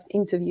 in-depth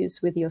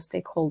interviews with your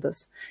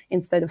stakeholders,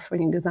 instead of, for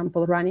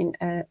example, running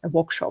a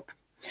workshop.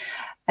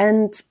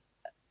 And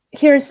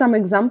here are some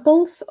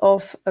examples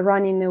of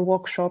running a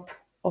workshop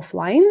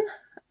offline.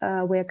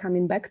 We're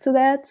coming back to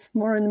that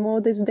more and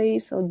more these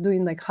days, or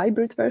doing like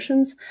hybrid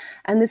versions.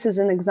 And this is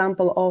an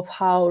example of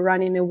how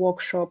running a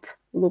workshop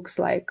looks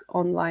like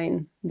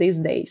online these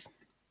days.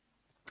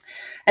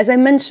 As I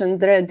mentioned,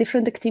 there are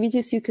different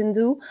activities you can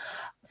do.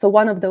 So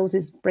one of those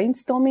is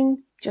brainstorming,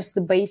 just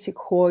the basic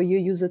core, your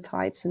user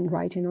types, and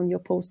writing on your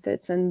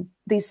post-its. And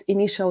these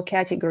initial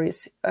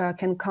categories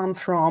can come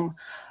from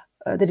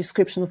the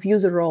description of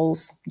user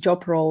roles,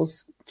 job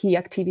roles, key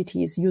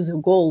activities, user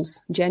goals,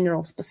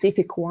 general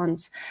specific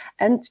ones,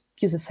 and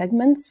user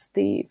segments,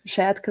 the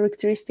shared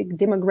characteristic,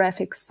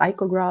 demographics,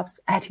 psychographs,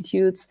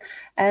 attitudes,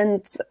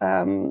 and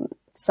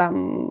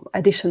some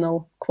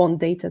additional quant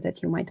data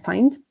that you might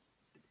find.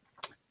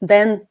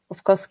 Then,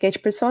 of course,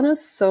 sketch personas.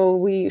 So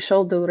we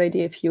showed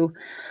already a few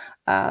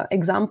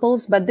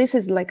examples, but this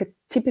is like a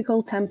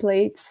typical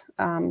template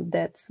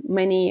that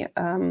many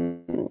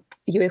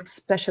UX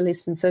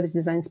specialists and service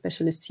design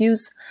specialists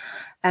use.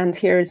 And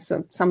here's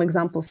some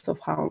examples of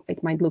how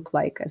it might look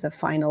like as a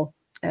final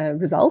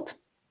result.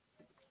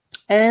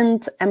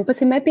 And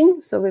empathy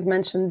mapping, so we've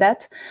mentioned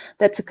that.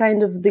 That's a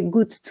kind of the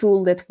good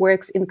tool that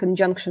works in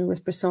conjunction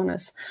with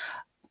personas.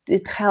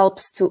 It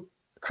helps to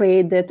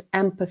create that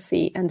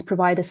empathy and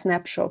provide a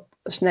snapshot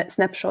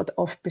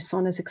of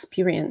persona's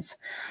experience,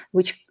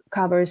 which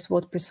covers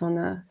what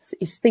persona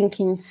is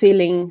thinking,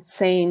 feeling,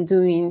 saying,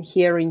 doing,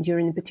 hearing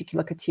during a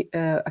particular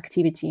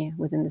activity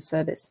within the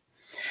service.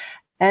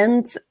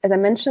 And as I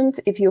mentioned,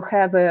 if you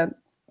have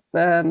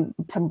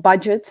some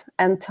budget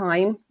and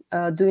time,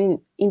 doing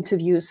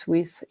interviews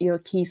with your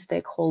key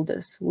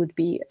stakeholders would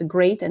be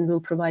great and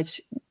will provide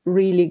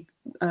really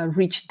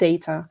rich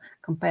data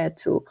compared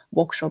to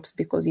workshops,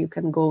 because you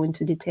can go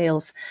into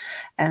details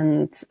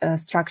and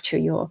structure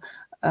your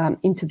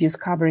interviews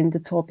covering the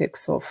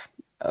topics of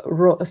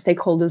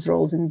stakeholders'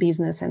 roles in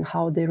business and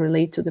how they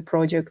relate to the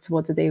project,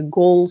 what are their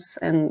goals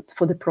and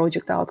for the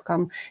project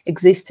outcome,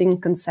 existing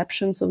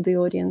conceptions of the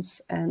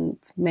audience, and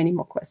many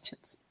more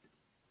questions.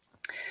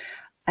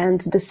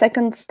 And the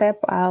second step,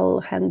 I'll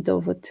hand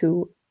over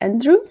to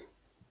Andrew.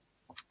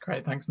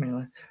 Great, thanks,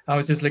 Mila. I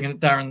was just looking at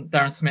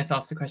Darren Smith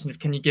asked the question of,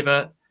 can you give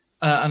an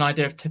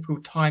idea of typical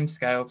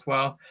timescales?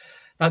 Well,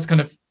 that's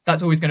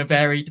always going to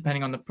vary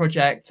depending on the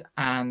project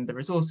and the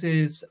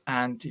resources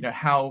and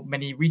how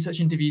many research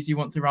interviews you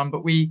want to run.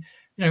 But we,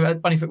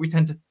 at Bunnyfoot, we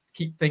tend to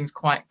keep things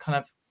quite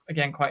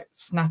quite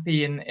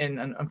snappy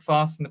and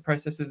fast in the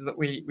processes that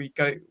we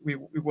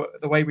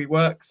work, the way we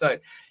work. So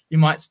you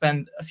might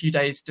spend a few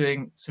days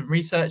doing some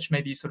research,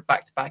 maybe sort of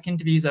back-to-back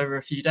interviews over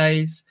a few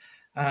days.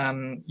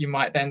 You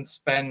might then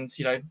spend,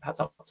 perhaps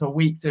up to a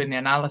week doing the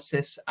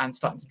analysis and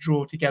starting to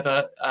draw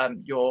together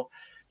your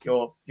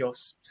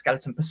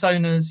skeleton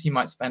personas. You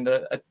might spend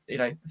a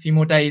few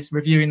more days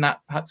reviewing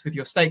that, perhaps with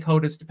your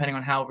stakeholders, depending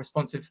on how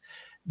responsive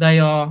they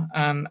are,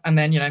 and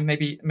then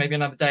maybe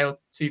another day or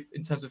two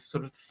in terms of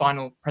sort of the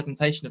final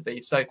presentation of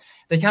these. So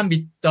they can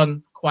be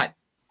done quite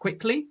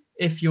quickly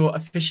if you're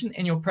efficient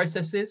in your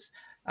processes,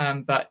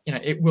 but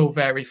it will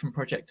vary from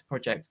project to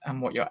project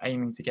and what you're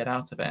aiming to get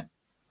out of it.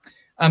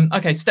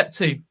 Okay, step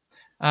 2.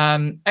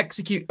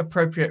 Execute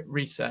appropriate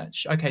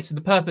research. Okay, so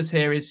the purpose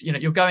here is,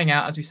 you're going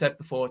out, as we said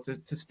before,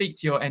 to speak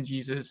to your end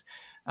users,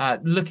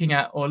 looking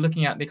at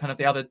the kind of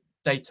the other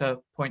data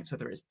points,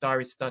 whether it's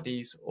diary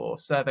studies or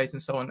surveys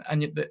and so on.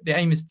 And the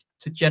aim is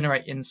to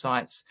generate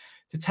insights,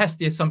 to test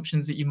the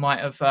assumptions that you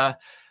might have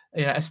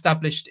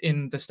established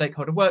in the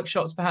stakeholder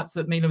workshops, perhaps,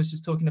 that Mila was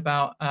just talking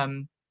about,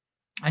 and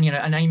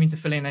aiming to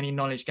fill in any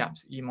knowledge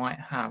gaps that you might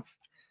have.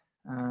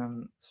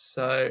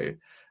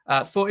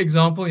 For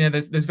example,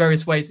 there's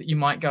various ways that you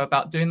might go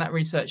about doing that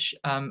research.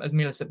 As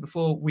Mila said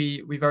before,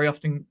 we very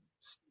often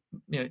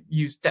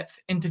use depth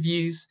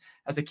interviews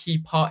as a key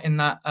part in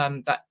that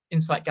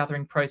insight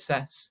gathering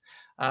process,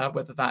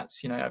 whether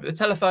that's over the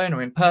telephone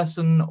or in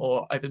person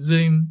or over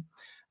Zoom.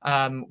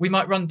 We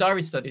might run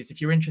diary studies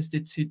if you're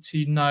interested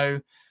to know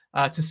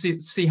to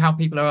see how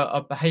people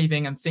are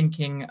behaving and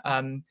thinking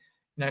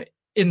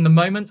in the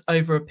moment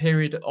over a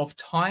period of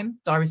time.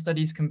 Diary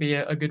studies can be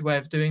a good way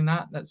of doing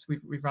that.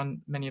 We've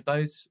run many of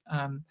those.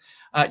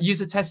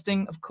 User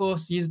testing, of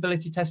course,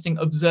 usability testing,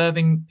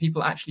 observing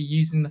people actually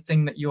using the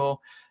thing that you're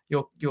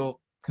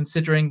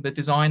considering the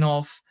design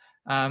of.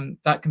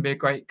 That can be a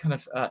great kind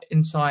of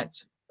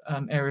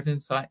area of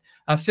insight.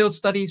 Field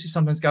studies, we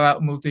sometimes go out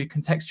and we'll do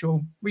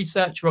contextual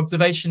research or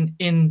observation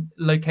in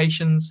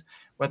locations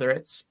whether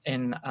it's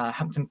in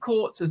Hampton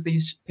Court, as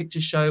these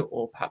pictures show,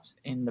 or perhaps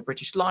in the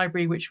British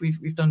Library, which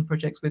we've done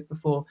projects with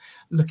before,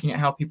 looking at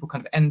how people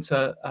kind of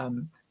enter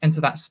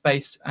that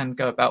space and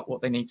go about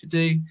what they need to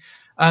do.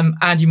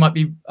 And you might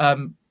be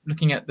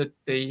looking at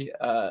the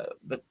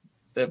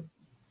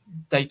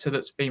data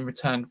that's been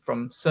returned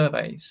from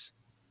surveys.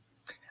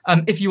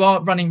 If you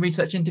are running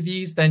research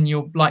interviews, then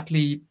you'll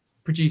likely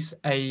produce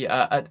a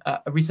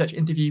research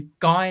interview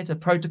guide, a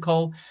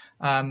protocol,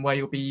 where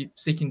you'll be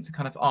seeking to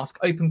kind of ask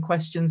open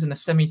questions in a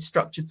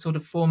semi-structured sort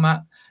of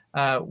format,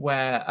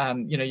 where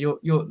you know,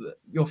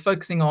 you're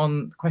focusing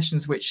on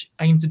questions which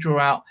aim to draw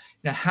out,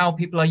 you know, how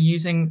people are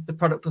using the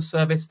product or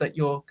service that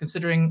you're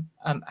considering,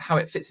 how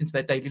it fits into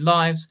their daily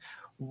lives,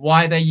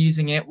 why they're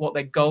using it, what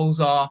their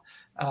goals are,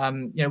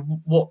 you know,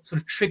 what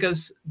sort of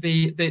triggers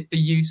the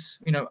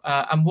use, you know,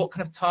 and what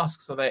kind of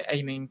tasks are they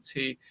aiming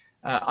to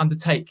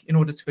undertake in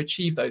order to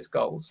achieve those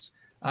goals.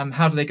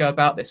 How do they go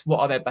about this? What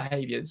are their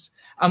behaviors?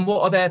 And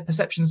what are their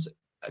perceptions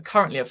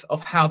currently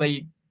of how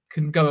they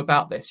can go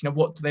about this? You know,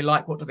 what do they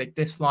like? What do they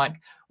dislike?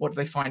 What do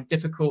they find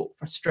difficult,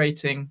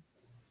 frustrating?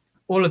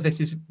 All of this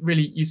is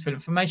really useful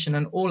information,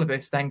 and all of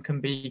this then can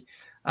be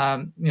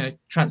you know,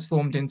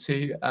 transformed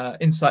into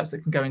insights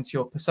that can go into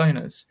your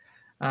personas.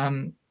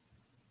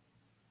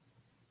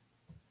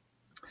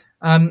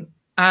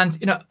 And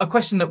you know, a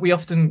question that we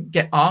often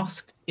get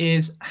asked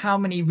is, how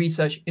many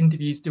research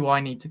interviews do I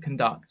need to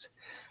conduct?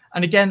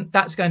 And again,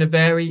 that's going to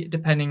vary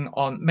depending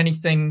on many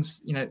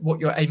things, you know, what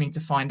you're aiming to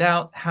find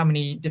out, how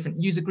many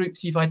different user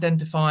groups you've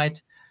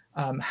identified,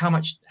 how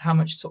much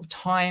sort of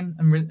time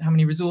and how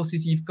many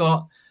resources you've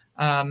got.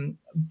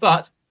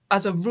 But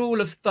as a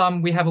rule of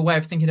thumb, we have a way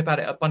of thinking about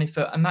it at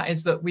Bunnyfoot, and that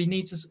is that we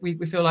need to, we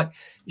feel like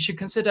you should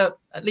consider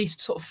at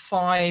least sort of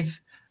five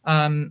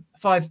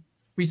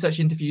research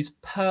interviews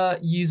per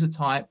user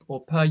type or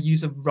per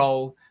user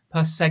role,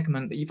 per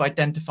segment that you've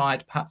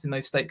identified, perhaps in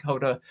those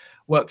stakeholder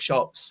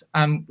workshops.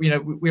 And you know,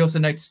 we also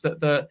noticed that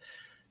the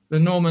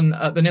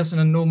Nielsen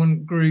and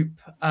Norman group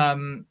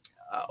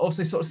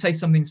also sort of say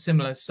something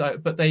similar. So,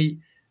 but they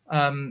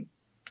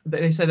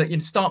say that, you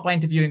know, start by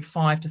interviewing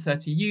 5 to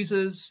 30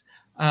 users,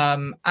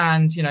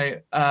 and you know,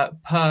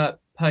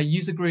 per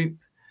user group.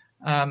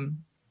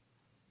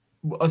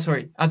 As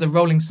a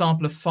rolling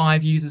sample of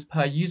 5 users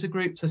per user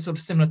group, so sort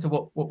of similar to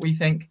what we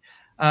think.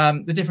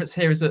 The difference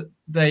here is that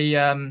they,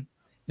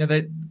 you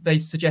know, they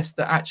suggest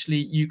that actually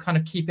you kind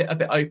of keep it a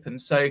bit open.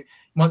 So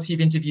once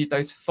you've interviewed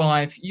those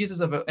 5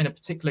 users in a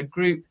particular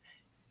group,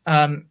 you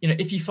know,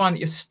 if you find that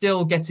you're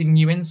still getting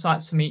new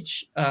insights from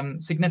each,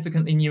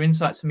 significantly new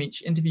insights from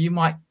each interview, you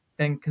might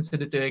then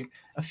consider doing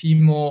a few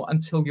more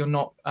until you're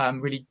not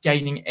really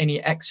gaining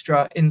any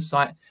extra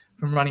insight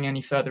from running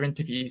any further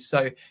interviews.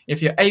 So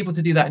if you're able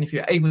to do that, and if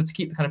you're able to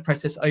keep the kind of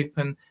process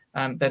open,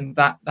 then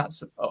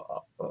that's a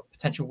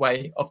potential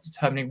way of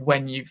determining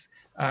when you've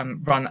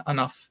run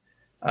enough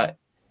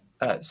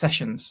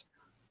sessions.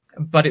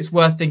 But it's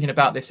worth thinking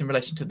about this in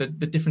relation to the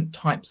different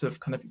types of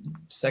kind of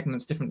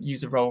segments, different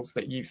user roles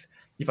that you've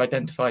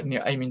identified, and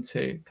you're aiming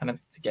to kind of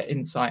to get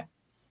insight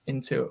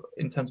into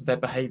in terms of their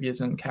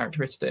behaviors and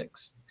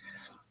characteristics.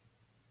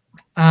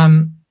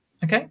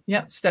 Okay,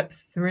 yeah, step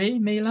 3,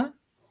 Mila.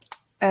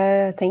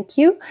 Thank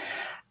you.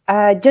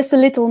 Just a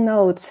little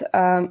note.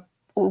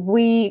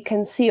 We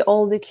can see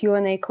all the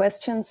Q&A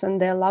questions, and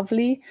they're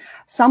lovely.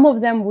 Some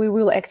of them we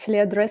will actually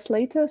address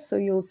later, so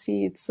you'll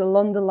see it's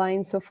along the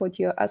lines of what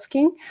you're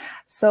asking.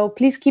 So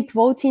please keep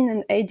voting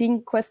and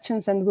adding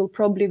questions, and we'll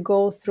probably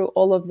go through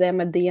all of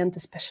them at the end,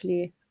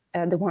 especially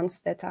the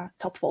ones that are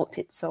top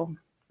voted. So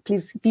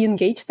please be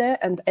engaged there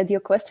and add your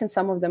questions.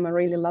 Some of them are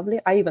really lovely.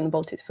 I even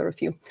voted for a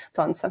few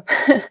to answer.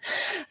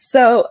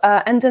 So,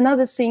 and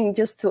another thing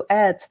just to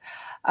add,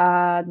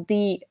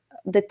 the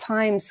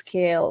time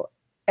scale,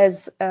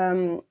 as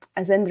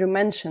Andrew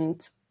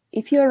mentioned,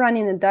 if you're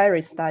running a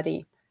diary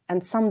study,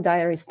 and some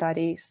diary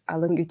studies are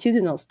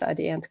longitudinal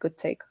study and could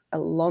take a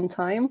long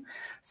time,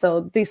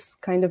 so this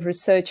kind of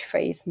research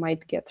phase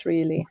might get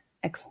really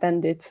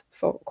extended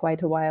for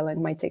quite a while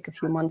and might take a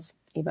few months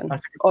even,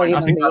 or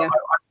even a year.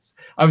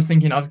 I was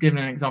thinking, I was giving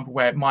an example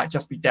where it might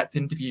just be depth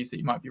interviews that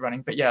you might be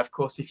running. But yeah, of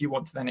course, if you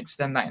want to then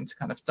extend that into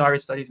kind of diary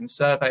studies and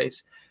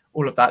surveys,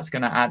 all of that's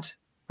going to add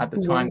the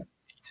time.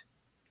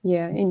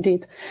 Yeah,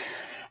 indeed.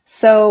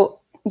 So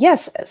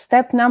yes,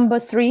 step number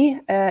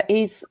 3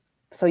 is,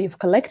 so you've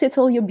collected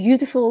all your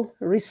beautiful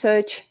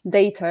research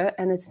data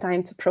and it's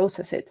time to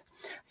process it.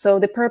 So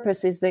the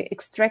purpose is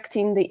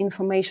extracting the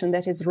information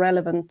that is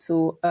relevant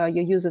to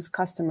your users,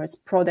 customers,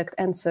 product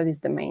and service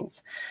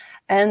domains.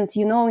 And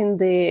you know, in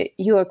the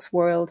UX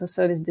world or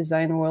service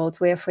design world,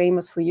 we are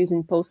famous for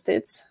using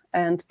post-its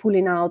and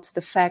pulling out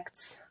the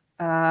facts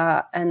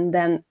and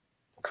then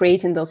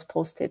creating those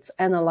post-its,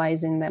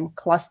 analyzing them,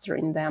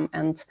 clustering them,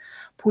 and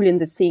pulling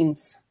the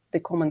themes, the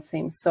common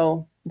themes.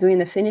 So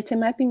doing affinity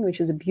mapping, which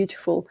is a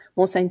beautiful,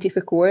 more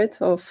scientific word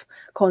of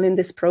calling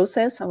this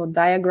process, or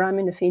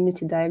diagramming,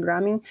 affinity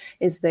diagramming,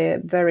 is the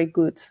very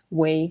good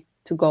way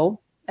to go.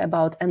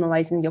 about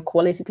analyzing your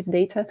qualitative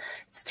data.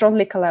 It's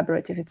strongly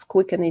collaborative, it's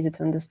quick and easy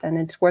to understand.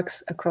 It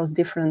works across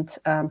different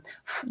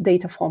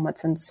data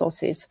formats and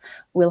sources.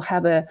 We'll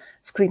have a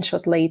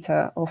screenshot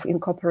later of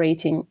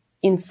incorporating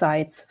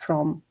insights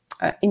from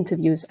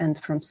interviews and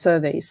from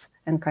surveys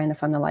and kind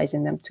of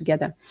analyzing them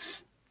together.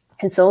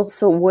 It's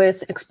also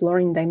worth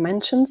exploring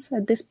dimensions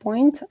at this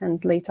point,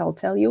 and later I'll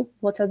tell you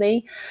what are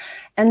they.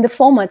 And the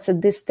formats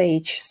at this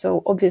stage.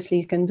 So obviously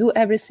you can do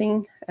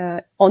everything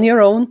on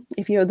your own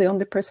if you're the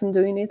only person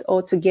doing it,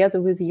 or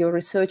together with your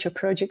research or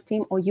project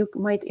team, or you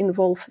might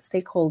involve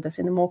stakeholders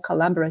in a more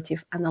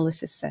collaborative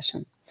analysis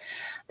session.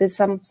 There's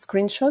some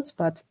screenshots,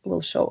 but we'll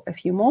show a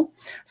few more.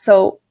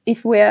 So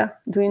if we're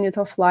doing it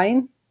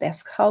offline,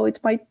 that's how it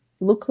might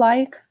look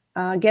like.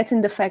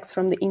 Getting the facts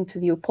from the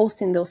interview,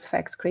 posting those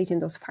facts, creating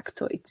those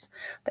factoids.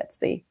 That's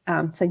the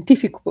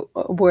scientific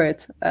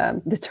word,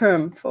 the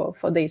term for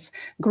this.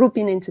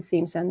 Grouping into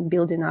themes and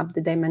building up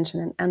the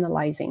dimension and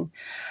analyzing.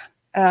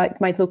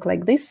 It might look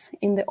like this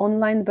in the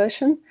online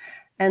version,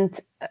 and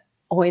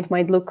or it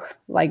might look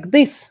like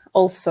this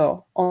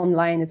also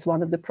online. It's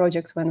one of the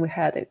projects when we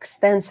had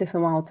extensive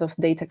amount of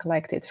data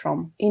collected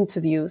from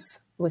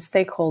interviews with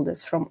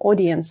stakeholders, from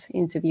audience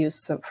interviews,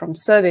 so from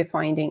survey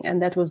finding,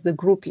 and that was the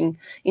grouping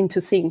into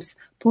themes,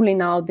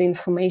 pulling out the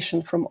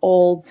information from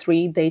all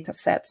 3 data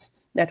sets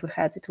that we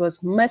had. It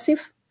was a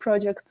massive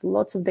project,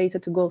 lots of data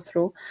to go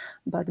through,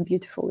 but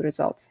beautiful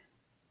results.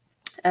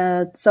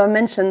 So I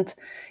mentioned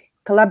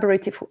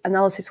collaborative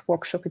analysis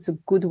workshop. It's a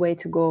good way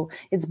to go.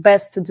 It's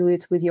best to do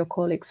it with your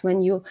colleagues.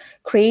 When you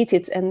create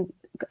it and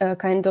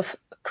kind of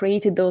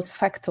created those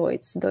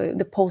factoids,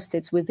 the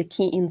post-its with the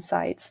key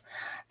insights,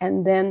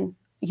 and then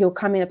you're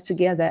coming up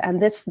together.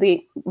 And that's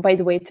by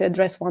the way, to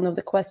address one of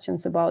the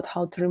questions about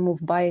how to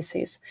remove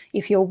biases.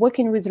 If you're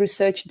working with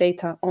research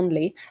data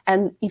only,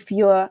 and if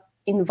you're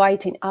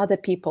inviting other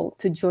people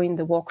to join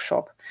the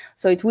workshop,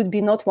 so it would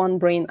be not one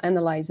brain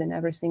analyzing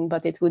everything,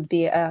 but it would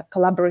be a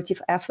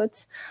collaborative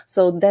efforts.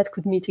 So that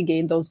could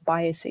mitigate those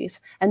biases.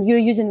 And you're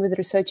using with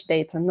research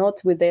data, not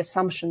with the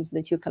assumptions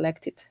that you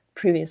collected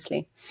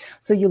previously.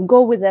 So you'll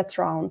go with that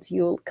round,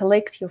 you'll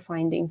collect your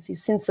findings, you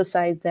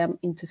synthesize them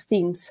into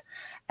themes,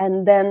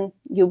 and then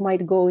you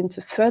might go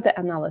into further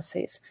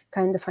analysis,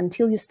 kind of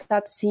until you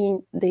start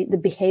seeing the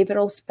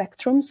behavioral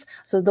spectrums.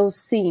 So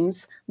those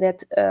themes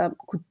that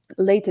could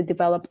later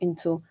develop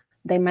into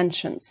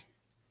dimensions.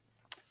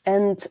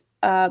 And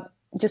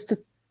just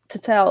to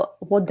tell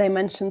what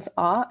dimensions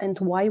are and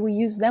why we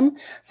use them.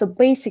 So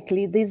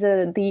basically, these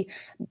are the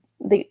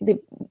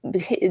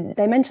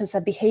dimensions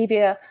are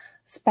behavior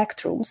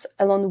spectrums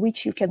along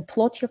which you can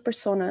plot your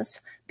personas,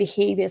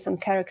 behaviors,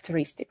 and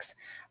characteristics.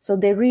 So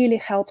they really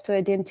help to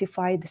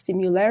identify the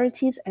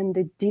similarities and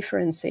the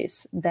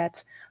differences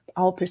that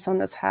our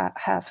personas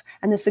have.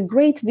 And it's a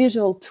great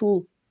visual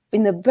tool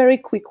in a very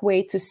quick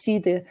way to see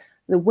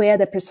where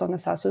the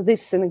personas are. So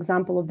this is an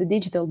example of the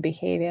digital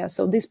behavior.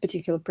 So this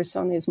particular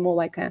persona is more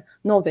like a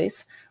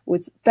novice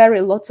with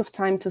lots of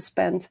time to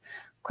spend,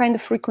 kind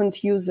of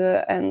frequent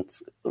user, and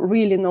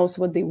really knows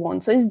what they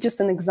want. So it's just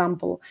an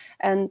example.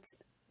 And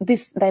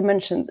this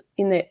dimension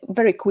in a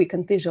very quick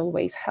and visual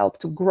ways help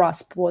to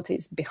grasp what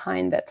is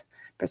behind that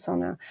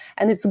persona.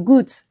 And it's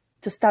good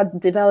to start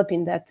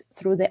developing that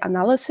through the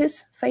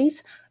analysis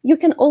phase. You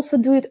can also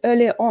do it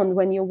earlier on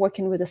when you're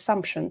working with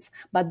assumptions,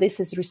 but this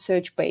is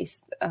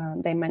research-based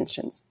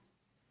dimensions.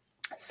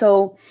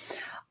 So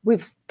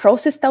we've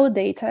processed our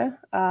data,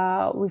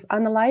 we've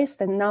analyzed,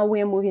 and now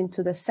we are moving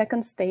to the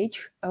second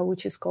stage,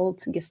 which is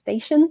called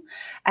gestation.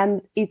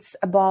 And it's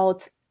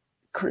about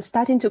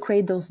starting to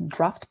create those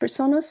draft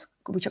personas,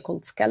 which are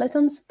called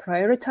skeletons,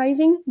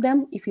 prioritizing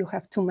them if you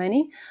have too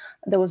many.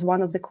 There was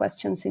one of the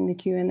questions in the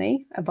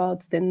Q&A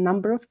about the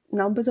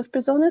numbers of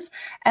personas,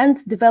 and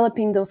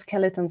developing those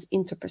skeletons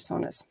into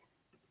personas.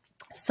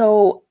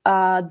 So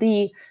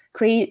the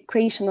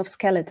creation of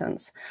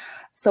skeletons.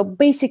 So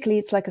basically,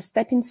 it's like a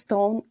stepping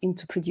stone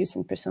into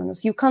producing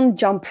personas. You can't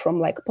jump from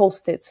like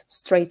post-its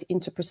straight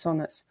into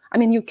personas. I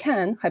mean, you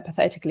can,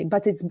 hypothetically,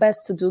 but it's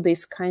best to do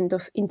this kind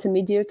of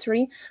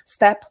intermediary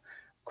step,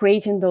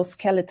 creating those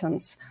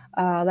skeletons,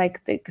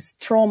 like the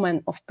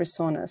strawman of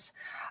personas,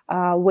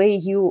 where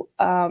you,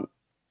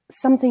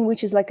 something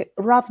which is like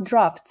a rough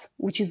draft,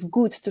 which is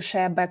good to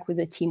share back with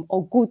the team,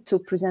 or good to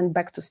present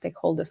back to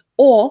stakeholders,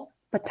 or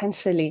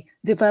potentially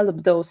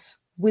develop those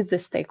with the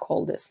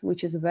stakeholders,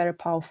 which is a very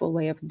powerful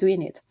way of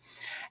doing it.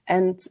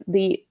 And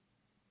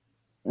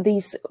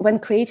when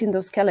creating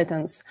those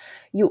skeletons,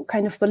 you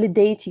kind of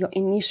validate your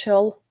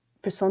initial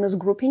personas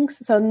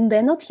groupings. So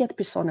they're not yet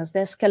personas,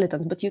 they're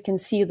skeletons, but you can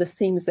see the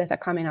themes that are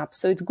coming up.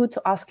 So it's good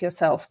to ask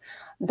yourself,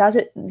 does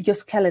your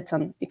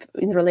skeleton,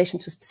 in relation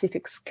to a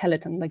specific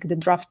skeleton, like the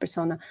draft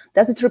persona,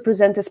 does it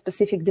represent a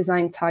specific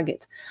design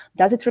target?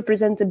 Does it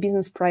represent a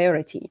business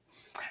priority?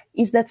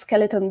 Is that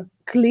skeleton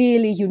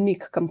clearly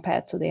unique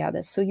compared to the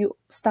others? So you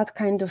start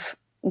kind of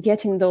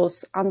getting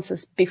those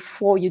answers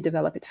before you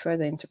develop it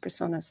further into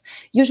personas.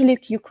 Usually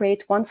you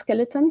create one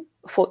skeleton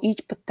for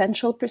each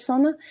potential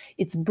persona.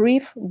 It's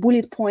brief,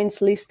 bullet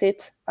points listed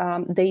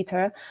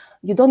data.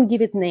 You don't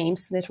give it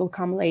names, that will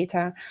come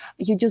later.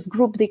 You just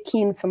group the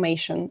key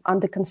information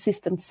under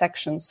consistent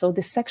sections. So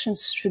the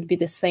sections should be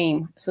the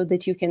same so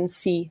that you can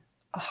see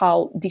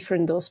how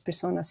different those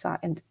personas are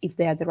and if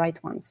they are the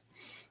right ones.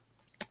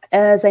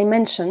 As I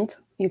mentioned,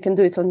 you can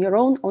do it on your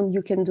own, or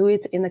you can do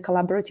it in a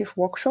collaborative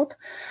workshop.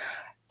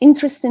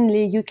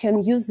 Interestingly, you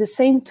can use the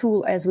same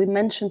tool as we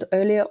mentioned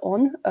earlier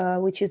on,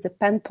 which is a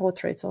pen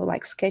portraits or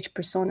like sketch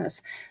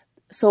personas.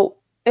 So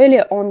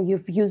earlier on,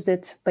 you've used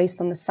it based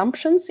on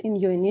assumptions in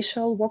your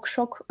initial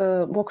workshop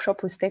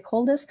with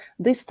stakeholders.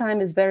 This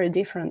time is very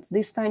different.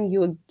 This time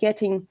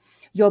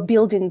you're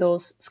building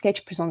those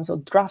sketch personas or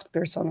draft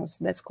personas,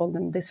 let's call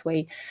them this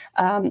way,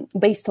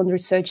 based on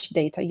research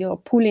data. You're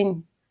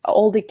pulling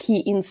all the key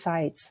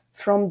insights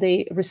from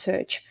the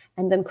research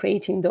and then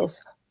creating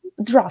those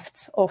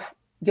drafts of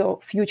your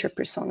future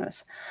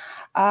personas.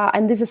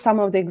 And these are some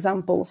of the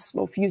examples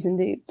of using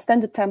the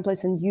standard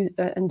templates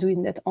and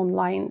doing that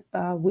online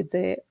with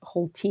the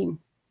whole team.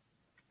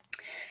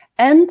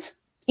 And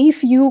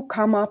if you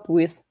come up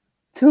with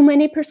too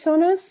many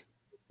personas,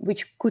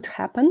 which could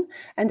happen,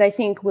 and I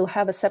think we'll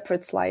have a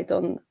separate slide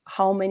on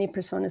how many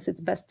personas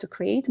it's best to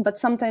create, but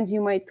sometimes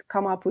you might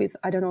come up with,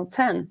 I don't know,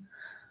 10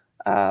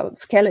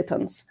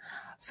 skeletons.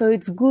 So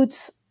it's good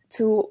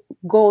to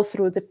go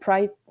through the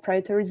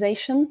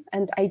prioritization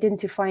and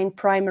identifying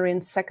primary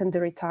and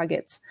secondary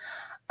targets,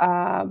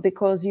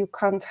 because you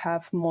can't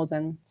have more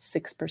than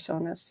 6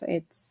 personas.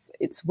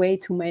 It's way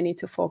too many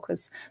to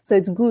focus. So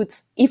it's good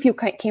if you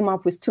came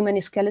up with too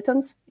many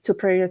skeletons to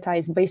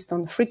prioritize based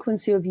on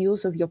frequency of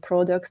use of your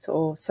product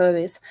or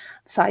service,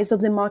 size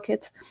of the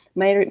market,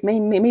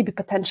 maybe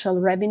potential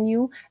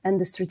revenue, and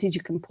the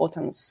strategic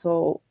importance.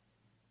 So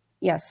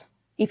yes,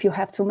 if you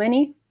have too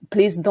many,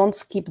 please don't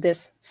skip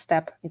this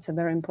step. It's a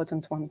very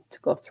important one to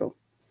go through.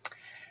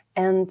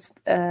 And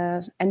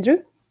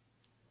Andrew?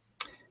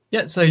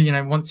 Yeah, so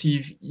once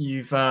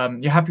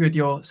you're happy with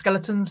your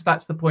skeletons,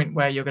 that's the point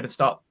where you're going to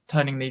start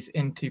turning these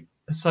into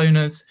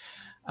personas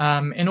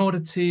in order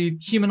to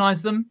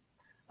humanize them,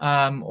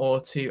 or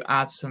to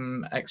add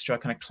some extra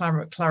kind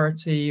of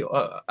clarity,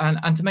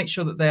 and to make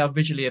sure that they are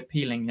visually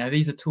appealing.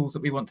 These are tools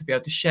that we want to be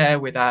able to share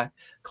with our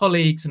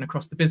colleagues and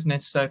across the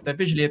business. So if they're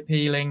visually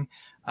appealing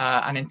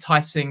and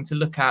enticing to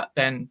look at,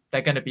 then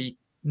they're going to be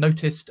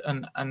noticed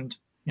and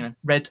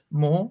read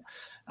more.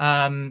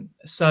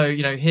 So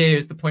here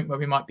is the point where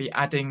we might be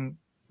adding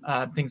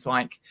things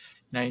like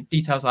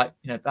details like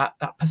that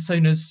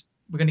personas.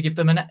 We're going to give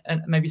them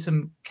maybe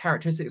some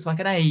characteristics like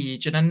an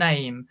age and a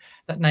name.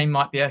 That name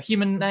might be a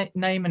human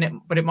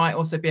name, but it might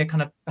also be a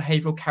kind of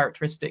behavioral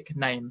characteristic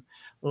name,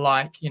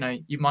 like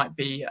you might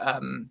be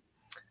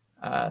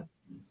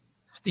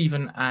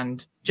Stephen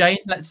and Jane,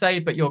 let's say,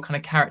 but your kind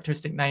of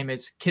characteristic name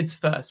is kids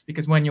first,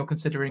 because when you're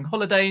considering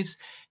holidays,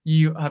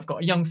 you have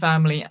got a young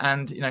family,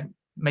 and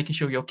making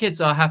sure your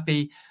kids are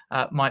happy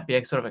might be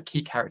a sort of a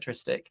key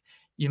characteristic.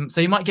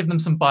 So you might give them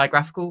some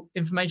biographical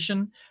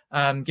information,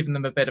 giving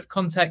them a bit of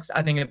context,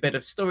 adding a bit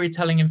of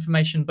storytelling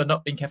information, but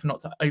not being careful not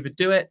to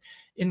overdo it.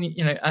 In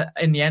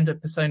the end, a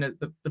persona,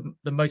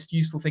 the most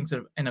useful things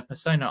in a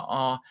persona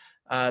are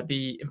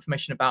the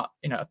information about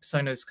a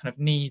persona's kind of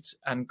needs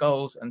and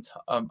goals and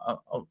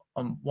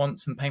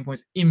wants and pain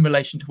points in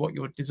relation to what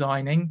you're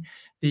designing.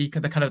 The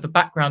kind of the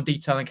background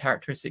detail and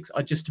characteristics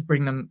are just to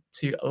bring them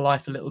to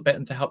life a little bit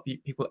and to help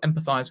people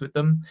empathize with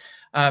them.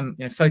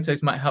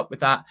 Photos might help with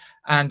that.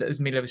 And as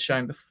Mila was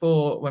showing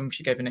before, when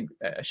she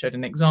showed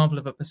an example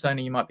of a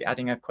persona, you might be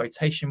adding a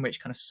quotation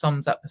which kind of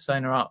sums that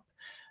persona up,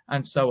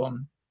 and so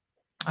on.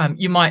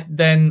 You might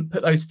then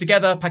put those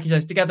together, package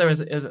those together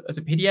as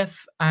a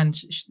PDF,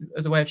 and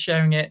as a way of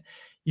sharing it,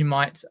 you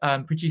might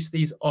produce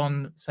these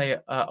on, say,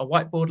 a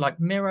whiteboard like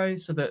Miro,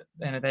 so that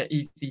they're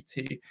easy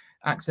to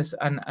access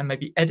and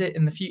maybe edit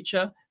in the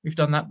future. We've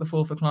done that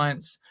before for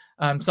clients.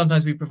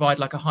 Sometimes we provide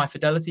like a high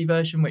fidelity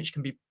version, which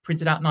can be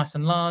printed out nice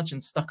and large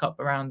and stuck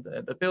up around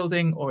the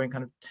building or in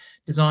kind of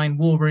design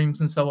war rooms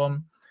and so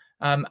on.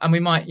 And we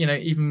might,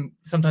 even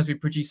sometimes we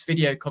produce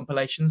video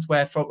compilations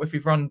where, if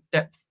we've run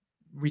depth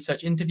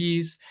research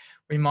interviews,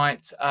 we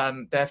might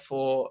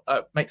therefore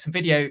make some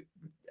video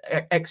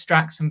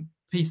extracts and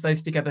piece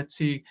those together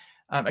to,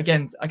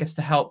 again, I guess,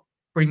 to help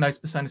bring those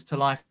personas to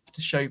life,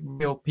 to show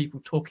real people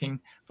talking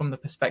from the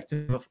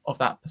perspective of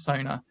that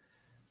persona.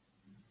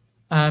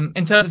 In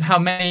terms of how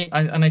many,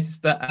 I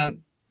noticed that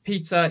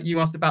Peter, you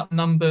asked about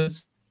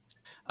numbers,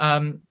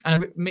 and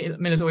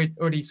Mila's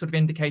already sort of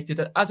indicated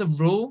that as a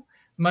rule,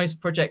 most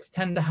projects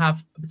tend to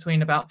have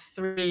between about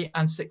 3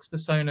 and 6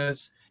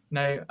 personas,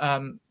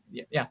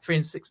 3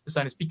 and 6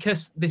 personas,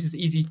 because this is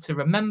easy to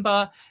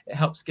remember. It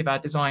helps give our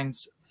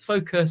designs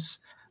focus,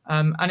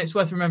 and it's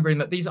worth remembering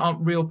that these aren't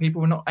real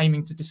people. We're not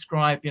aiming to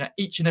describe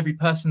each and every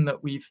person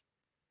that we've,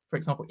 for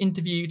example,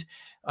 interviewed.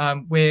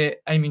 We're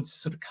aiming to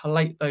sort of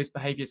collate those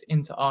behaviors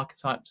into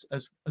archetypes,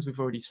 as we've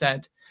already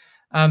said.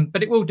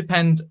 But it will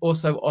depend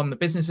also on the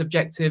business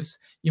objectives.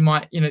 You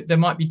might, there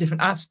might be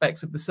different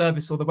aspects of the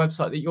service or the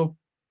website that you're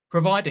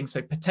providing.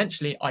 So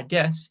potentially, I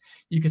guess,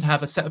 you could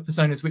have a set of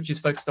personas which is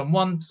focused on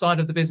one side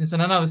of the business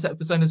and another set of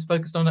personas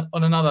focused on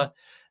another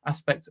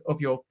aspect of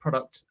your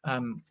product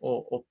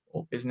or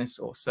business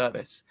or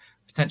service.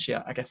 Potentially,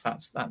 I guess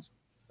that's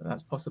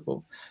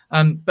possible.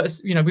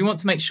 But we want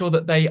to make sure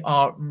that they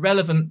are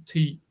relevant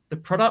to the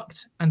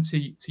product and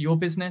to your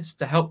business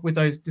to help with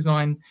those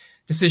design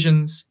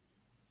decisions.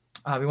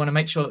 We want to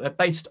make sure that they're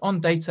based on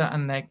data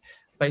and they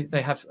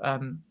have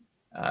and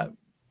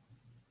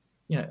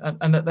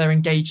that they're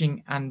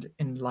engaging and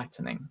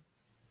enlightening.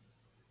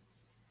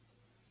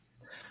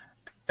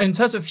 In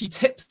terms of a few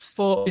tips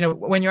for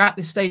when you're at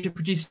this stage of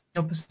producing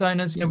your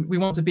personas, we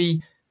want to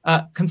be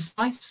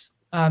concise.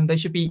 They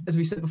should be, as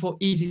we said before,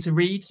 easy to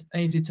read,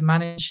 easy to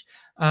manage.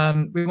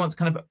 We want to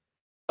kind of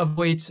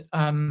avoid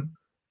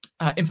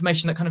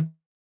information that kind of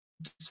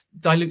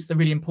dilutes the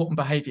really important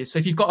behaviors. So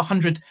if you've got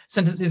 100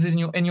 sentences in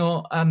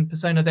your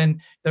persona, then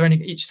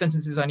each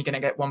sentence is only going to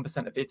get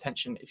 1% of the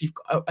attention. If you've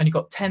only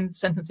got 10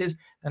 sentences,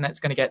 then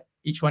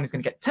each one is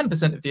going to get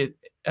 10%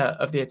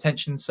 of the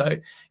attention. So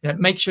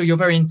make sure you're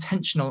very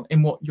intentional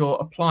in what you're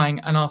applying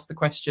and ask the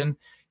question,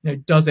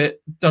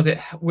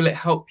 will it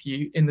help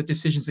you in the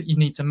decisions that you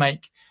need to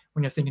make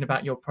when you're thinking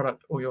about your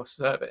product or your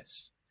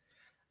service?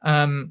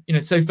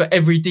 So for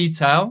every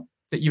detail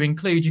that you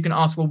include, you can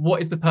ask, well,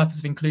 what is the purpose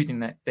of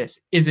including this?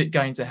 Is it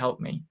going to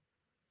help me?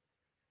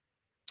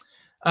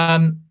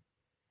 And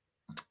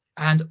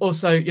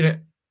also,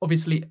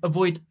 obviously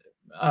avoid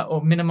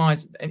or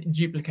minimize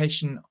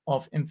duplication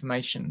of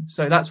information.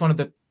 So that's one of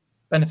the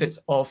benefits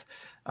of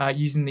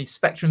using these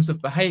spectrums of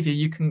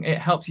behavior. It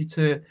helps you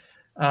to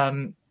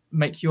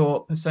make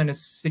your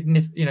personas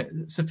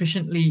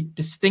sufficiently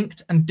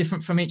distinct and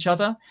different from each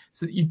other,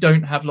 so that you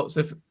don't have lots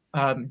of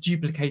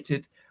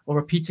duplicated or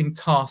repeating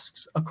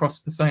tasks across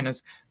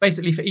personas.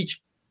 Basically, for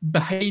each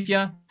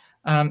behavior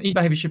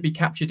should be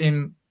captured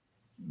in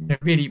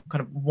really kind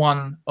of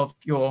one of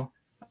your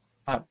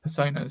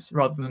personas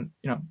rather than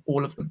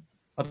all of them.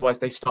 Otherwise,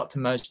 they start to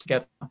merge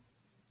together,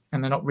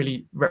 and they're not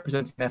really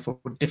representing therefore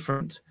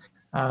different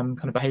kind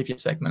of behavior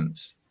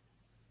segments.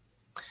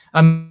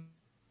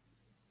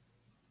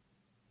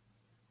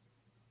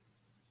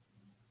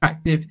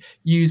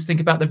 Think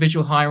about the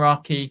visual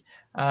hierarchy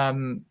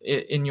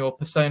in your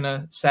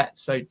persona set.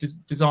 So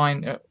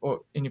design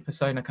or in your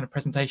persona kind of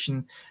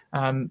presentation,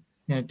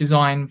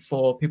 design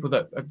for people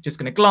that are just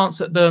going to glance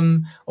at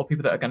them, or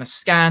people that are going to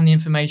scan the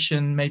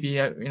information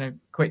maybe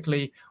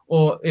quickly,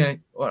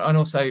 and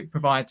also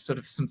provide sort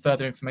of some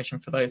further information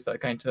for those that are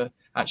going to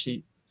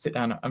actually sit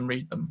down and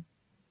read them.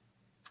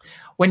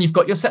 When you've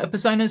got your set of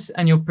personas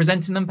and you're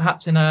presenting them,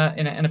 perhaps in a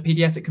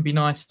PDF, it can be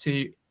nice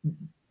to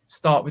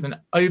start with an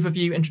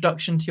overview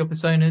introduction to your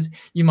personas.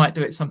 You might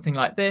do it something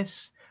like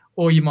this,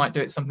 or you might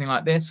do it something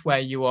like this, where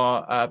you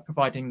are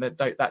providing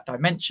that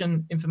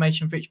dimension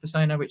information for each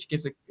persona, which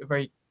gives a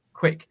very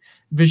quick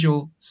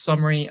visual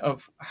summary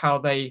of how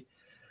they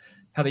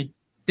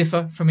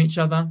differ from each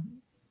other.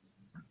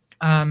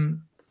 That's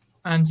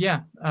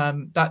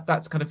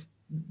kind of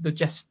the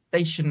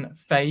gestation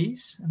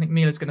phase. I think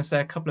Mila's going to say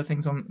a couple of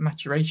things on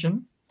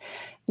maturation.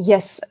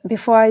 Yes,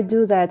 before I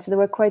do that, there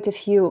were quite a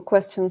few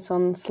questions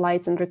on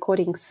slides and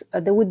recordings.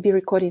 There would be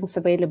recordings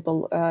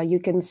available. You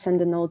can send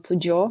a note to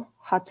Jo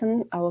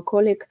Hutton, our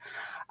colleague,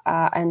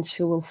 and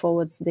she will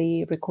forward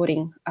the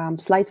recording.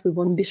 Slides we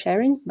won't be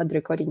sharing, but the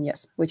recording,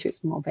 yes, which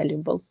is more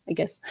valuable, I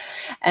guess.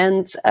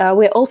 And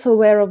we're also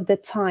aware of the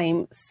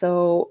time,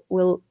 so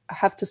we'll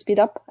have to speed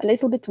up a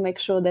little bit to make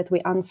sure that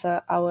we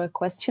answer our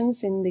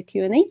questions in the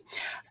Q&A.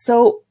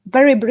 So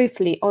very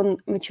briefly on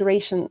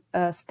maturation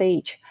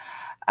stage.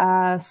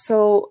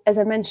 So as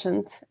I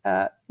mentioned,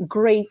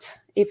 great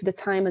if the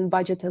time and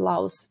budget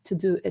allows to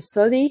do a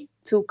survey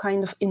to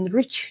kind of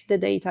enrich the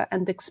data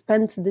and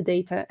expand the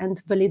data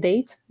and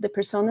validate the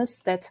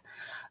personas that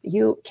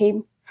you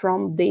came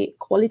from the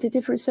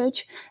qualitative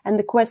research. And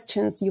the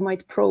questions you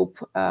might probe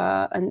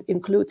and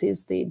include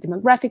is the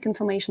demographic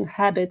information,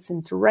 habits,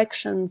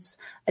 interactions,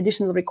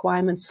 additional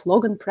requirements,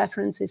 slogan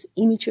preferences,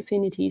 image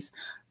affinities.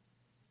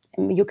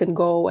 You can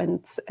go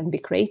and be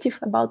creative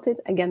about it,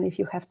 again, if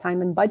you have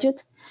time and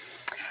budget.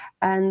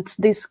 And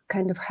this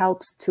kind of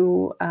helps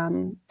to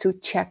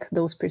check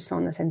those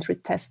personas and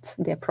retest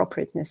the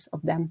appropriateness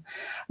of them.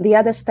 The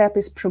other step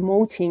is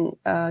promoting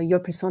your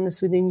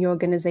personas within your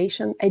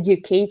organization,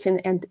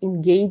 educating and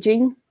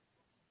engaging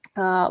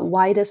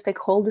wider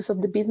stakeholders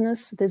of the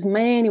business. There's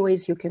many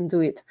ways you can do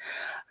it.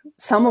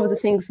 Some of the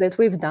things that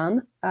we've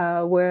done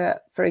were,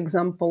 for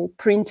example,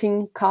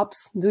 printing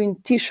cups, doing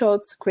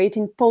T-shirts,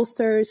 creating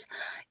posters,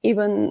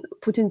 even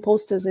putting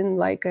posters in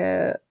like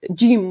a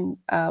gym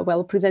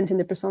while presenting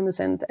the personas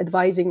and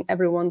advising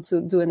everyone to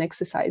do an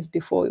exercise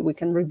before we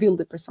can reveal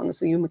the persona,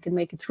 so you can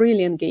make it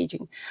really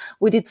engaging.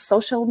 We did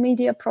social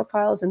media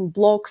profiles and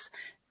blogs,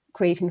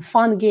 creating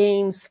fun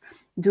games,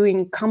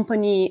 doing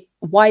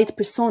company-wide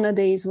persona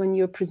days when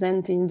you're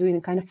presenting,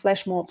 doing kind of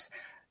flash mobs.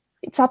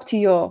 It's up to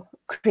your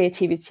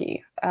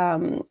creativity,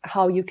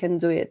 how you can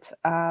do it.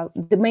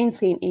 The main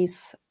thing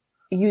is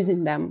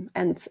using them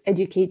and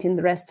educating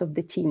the rest of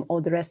the team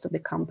or the rest of the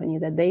company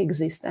that they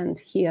exist and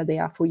here they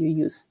are for your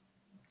use.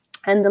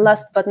 And the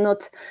last but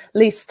not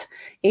least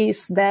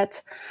is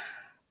that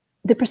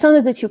the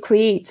persona that you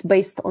create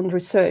based on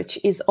research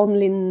is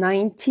only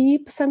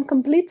 90%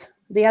 complete.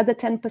 The other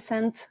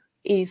 10%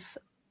 is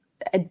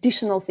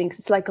additional things.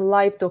 It's like a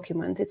live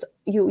document. It's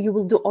you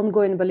will do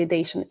ongoing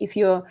validation. If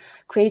you're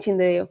creating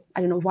the,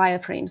 I don't know,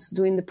 wireframes,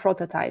 doing the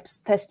prototypes,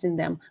 testing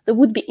them, there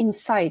would be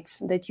insights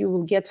that you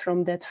will get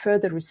from that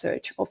further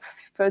research of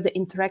further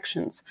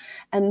interactions,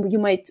 and you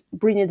might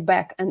bring it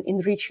back and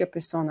enrich your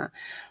persona.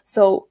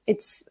 So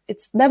it's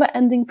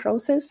never-ending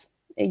process.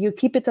 You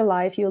keep it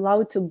alive, you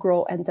allow it to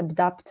grow and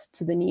adapt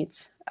to the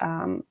needs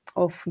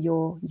of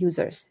your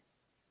users.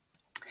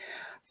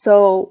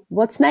 So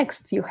what's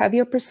next? You have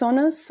your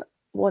personas.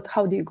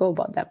 How do you go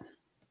about them?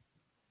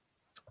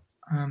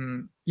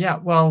 Yeah,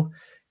 well,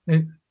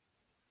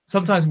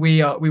 sometimes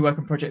we work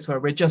on projects where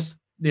we're just,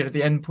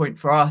 the end point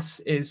for us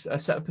is a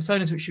set of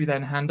personas which we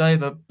then hand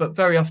over, but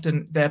very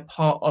often they're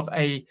part of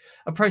a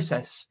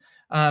process.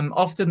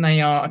 Often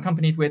they are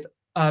accompanied with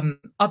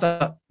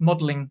other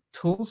modeling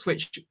tools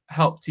which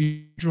help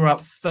to draw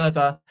out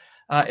further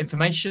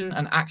information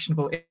and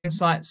actionable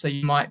insights. So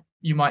you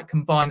might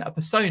combine a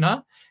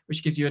persona,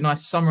 which gives you a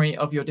nice summary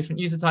of your different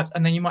user types,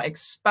 and then you might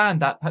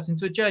expand that perhaps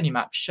into a journey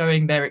map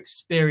showing their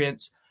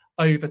experience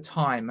over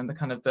time and the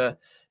kind of the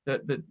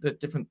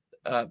different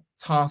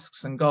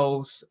tasks and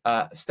goals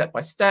step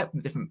by step,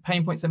 the different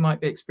pain points they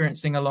might be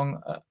experiencing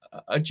along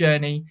a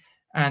journey,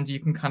 and you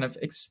can kind of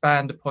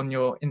expand upon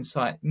your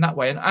insight in that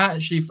way. And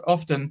actually,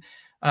 often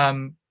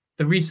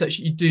the research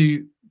you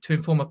do to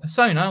inform a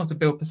persona or to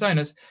build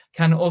personas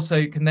can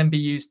then be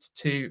used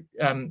to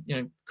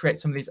create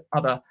some of these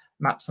other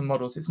maps and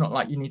models. It's not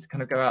like you need to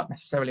kind of go out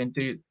necessarily and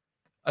do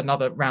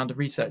another round of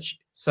research.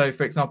 So,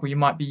 for example, you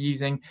might be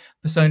using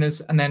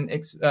personas and then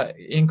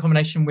in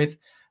combination with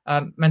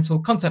mental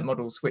content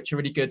models, which are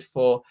really good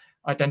for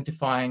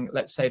identifying,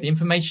 let's say, the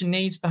information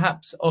needs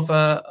perhaps of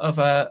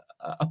a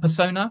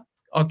persona.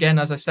 Again,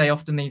 as I say,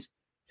 often these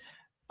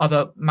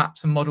other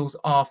maps and models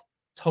are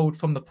told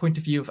from the point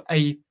of view of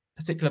a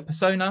particular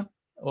persona,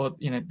 or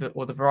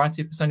the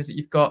variety of personas that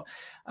you've got.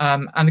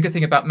 And the good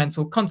thing about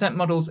mental content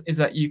models is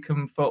that you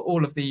can, for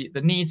all of the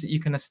needs that you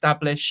can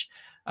establish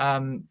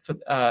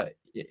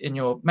in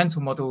your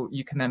mental model,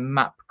 you can then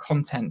map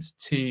content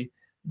to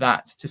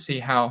that to see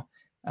how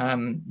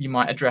you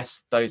might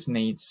address those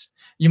needs.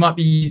 You might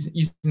be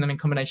using them in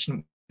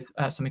combination with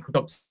something called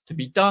jobs to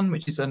be done,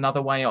 which is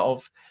another way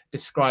of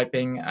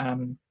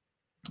describing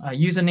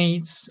user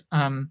needs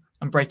and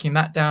breaking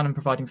that down and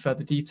providing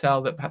further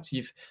detail that perhaps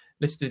you've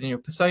listed in your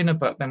persona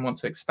but then want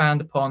to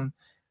expand upon.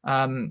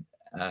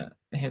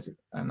 Here's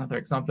another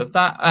example of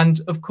that.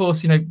 And of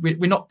course,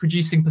 we're not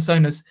producing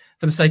personas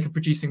for the sake of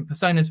producing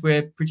personas.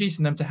 We're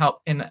producing them to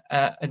help in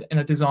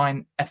a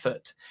design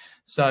effort.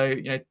 So,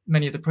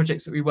 many of the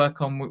projects that we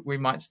work on, we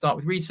might start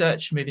with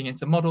research, moving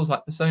into models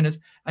like personas,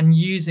 and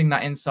using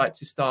that insight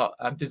to start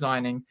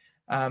designing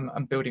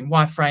and building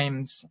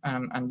wireframes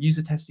and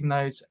user testing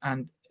those,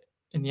 and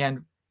in the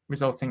end,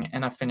 resulting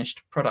in a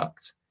finished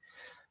product.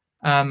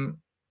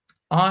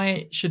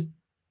 I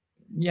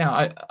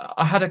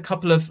had a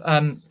couple of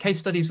case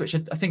studies, which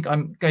I think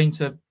I'm going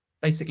to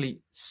basically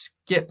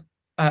skip.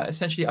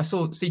 Essentially,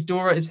 see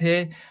Dora is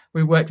here.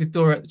 We worked with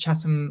Dora at the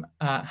Chatham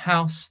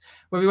House,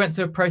 where we went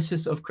through a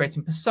process of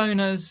creating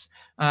personas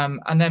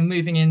and then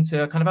moving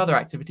into kind of other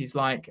activities,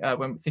 like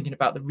when thinking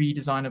about the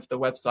redesign of the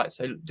website.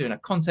 So doing a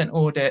content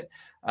audit,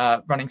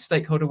 running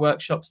stakeholder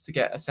workshops to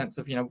get a sense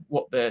of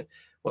what the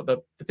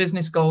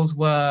business goals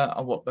were,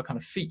 or what the kind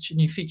of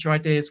new feature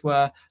ideas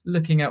were,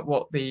 looking at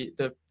what the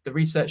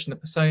research and the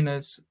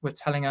personas were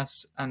telling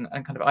us, and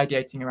kind of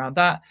ideating around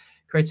that,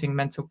 creating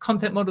mental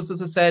content models,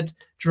 as I said,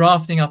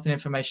 drafting up an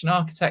information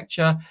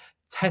architecture,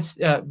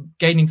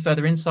 gaining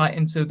further insight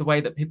into the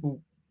way that people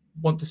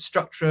want to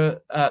structure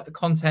the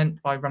content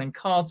by running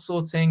card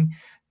sorting,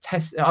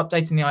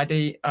 updating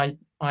the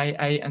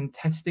IA and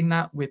testing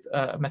that with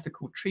a method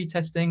called tree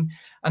testing,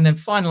 and then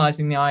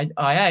finalizing the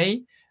IA,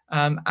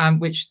 and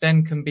which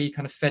then can be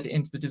kind of fed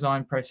into the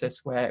design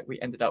process, where we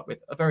ended up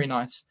with a very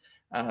nice,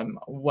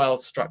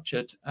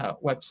 well-structured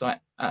website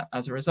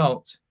as a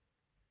result.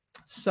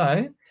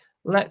 So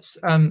let's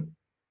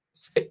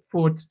skip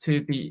forward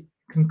to the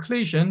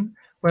conclusion,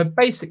 where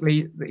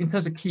basically, in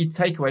terms of key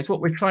takeaways,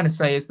 what we're trying to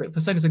say is that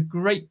personas are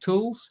great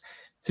tools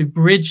to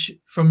bridge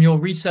from your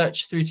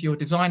research through to your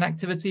design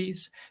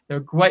activities. They're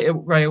a great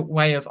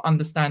way of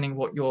understanding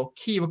what your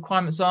key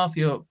requirements are for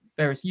your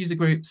various user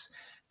groups.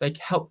 They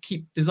help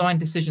keep design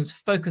decisions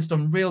focused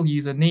on real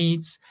user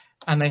needs,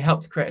 and they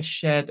help to create a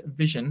shared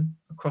vision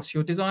across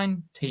your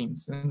design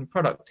teams and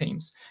product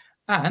teams.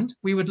 And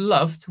we would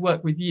love to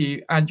work with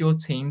you and your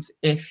teams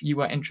if you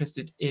were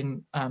interested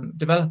in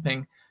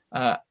developing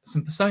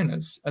some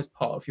personas as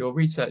part of your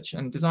research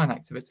and design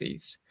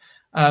activities.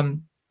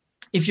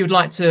 If you'd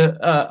like to,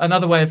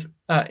 another way of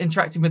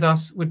interacting with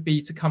us would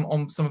be to come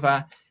on some of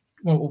our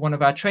one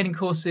of our training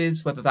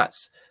courses, whether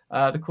that's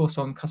the course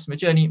on customer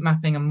journey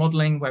mapping and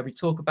modeling, where we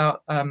talk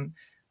about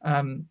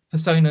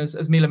personas.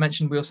 As Mila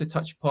mentioned, we also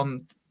touch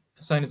upon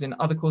personas in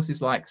other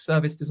courses like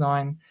service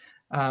design.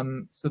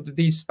 So that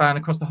these span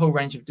across the whole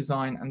range of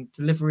design and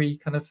delivery,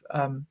 kind of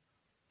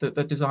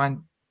the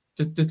design,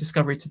 the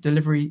discovery to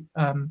delivery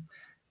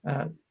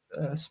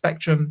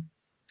spectrum.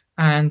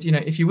 And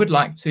if you would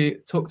like to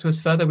talk to us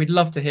further, we'd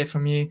love to hear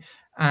from you.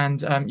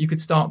 And you could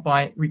start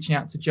by reaching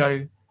out to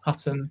Joe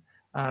Hutton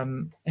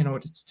in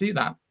order to do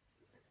that.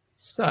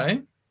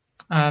 So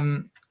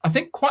I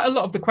think quite a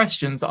lot of the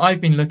questions that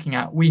I've been looking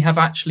at, we have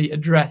actually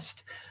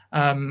addressed.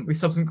 We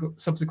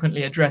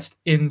subsequently addressed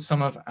in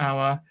some of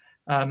our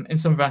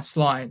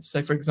slides.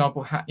 So, for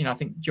example, I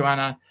think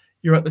Joanna,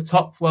 you're at the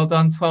top. Well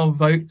done, 12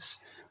 votes.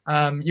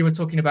 You were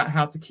talking about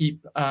how to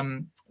keep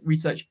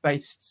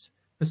research-based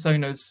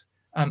personas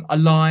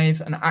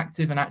alive and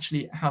active, and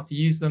actually how to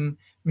use them.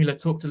 Mila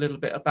talked a little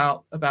bit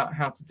about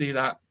how to do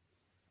that.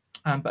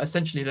 But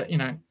essentially, that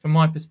from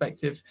my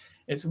perspective,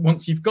 it's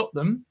once you've got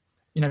them,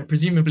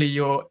 presumably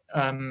you're,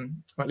 or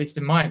at least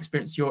in my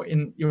experience, you're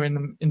in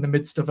the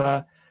midst of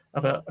a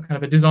kind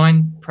of a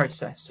design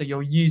process. So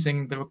you're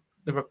using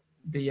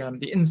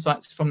the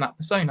insights from that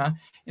persona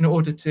in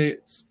order to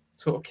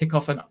sort of kick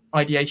off an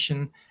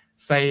ideation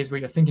phase where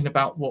you're thinking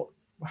about what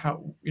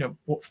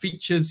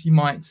features you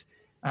might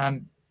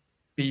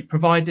be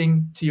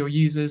providing to your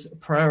users,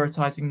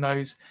 prioritizing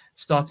those,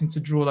 starting to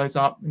draw those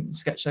up and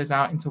sketch those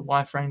out into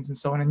wireframes and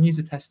so on, and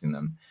user testing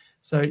them.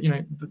 So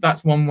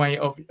that's one way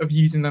of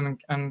using them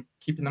and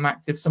keeping them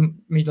active.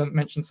 Mila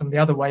mentioned some of the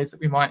other ways that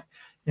we might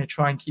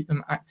try and keep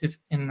them active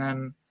in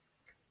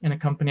a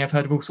company. I've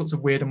heard of all sorts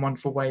of weird and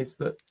wonderful ways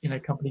that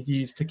companies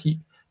use to keep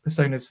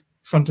personas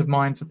front of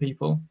mind for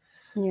people.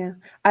 Yeah,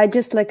 I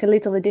just like a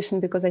little addition,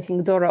 because I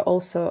think Dora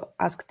also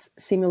asked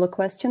similar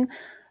question.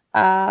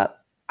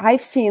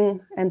 I've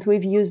seen, and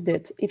we've used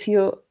it, if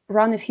you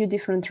run a few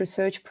different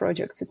research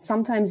projects,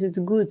 sometimes it's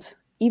good,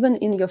 even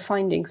in your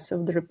findings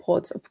of the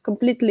reports of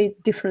completely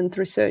different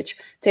research,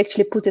 to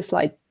actually put a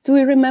slide. Do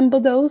we remember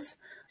those?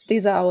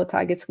 These are our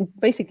targets.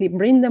 Basically,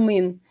 bring them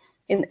in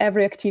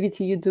every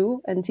activity you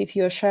do. And if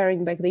you're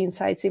sharing back the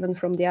insights, even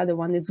from the other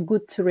one, it's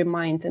good to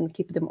remind and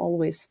keep them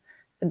always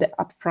at the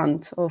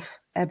upfront of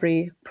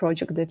every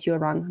project that you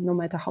run, no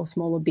matter how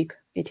small or big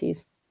it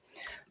is.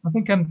 I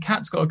think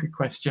Kat's got a good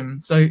question.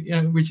 So,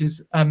 which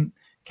is,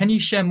 can you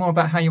share more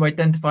about how you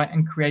identify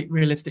and create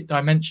realistic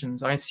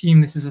dimensions? I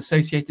assume this is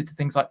associated to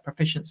things like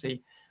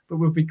proficiency, but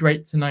would be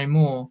great to know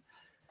more.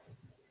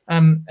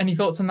 Any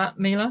thoughts on that,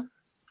 Mila?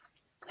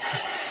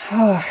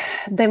 Oh,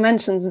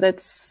 dimensions,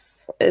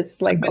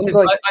 it's like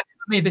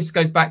for me, this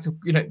goes back to,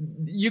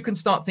 you can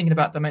start thinking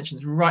about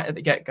dimensions right at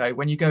the get-go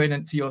when you go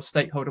into your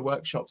stakeholder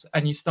workshops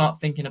and you start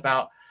thinking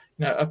about,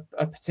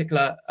 a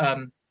particular,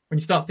 when you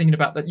start thinking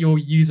about your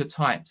user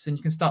types, and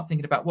you can start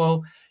thinking about,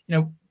 well,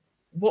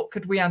 what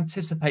could we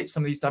anticipate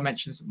some of these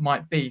dimensions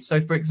might be?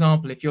 So, for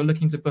example, if you're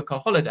looking to book a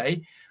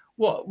holiday,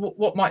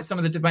 what might some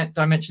of the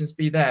dimensions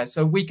be there?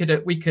 So we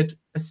could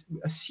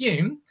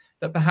assume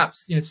that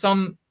perhaps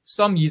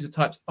some user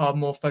types are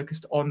more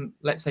focused on,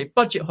 let's say,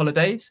 budget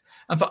holidays,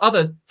 and for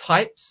other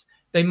types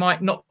they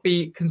might not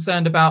be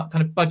concerned about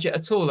kind of budget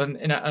at all,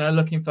 and are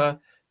looking for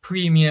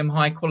premium,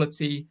 high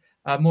quality,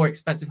 more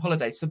expensive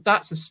holidays. So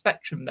that's a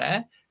spectrum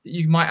there that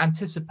you might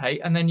anticipate,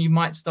 and then you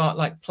might start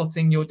like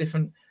plotting your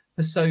different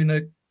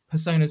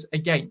personas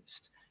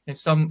against.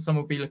 Some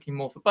will be looking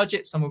more for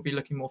budget, some will be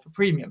looking more for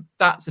premium.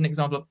 That's an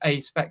example of a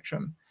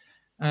spectrum.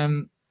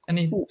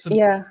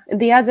 Yeah,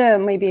 the other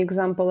maybe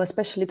example,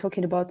 especially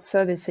talking about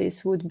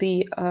services, would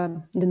be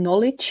the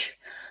knowledge,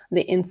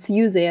 the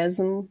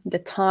enthusiasm, the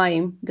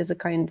time. There's a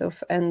kind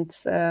of, and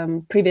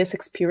previous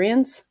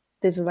experience.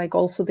 This is like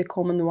also the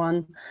common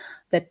one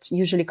that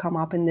usually come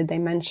up in the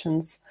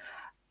dimensions.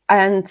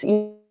 And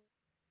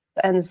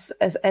as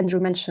Andrew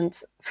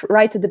mentioned,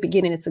 right at the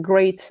beginning, it's a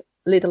great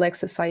little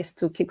exercise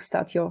to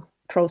kickstart your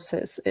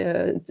process,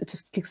 to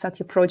kickstart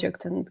your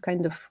project, and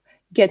kind of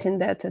get in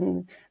that.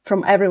 And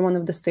from every one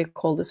of the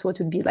stakeholders, what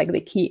would be like the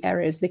key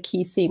areas, the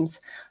key themes?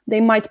 They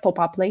might pop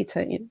up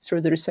later through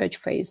the research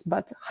phase,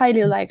 but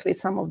highly likely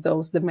some of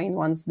those, the main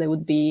ones, they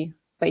would be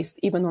based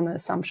even on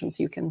assumptions.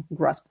 You can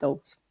grasp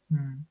those.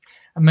 And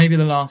maybe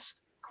the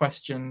last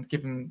question,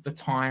 given the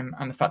time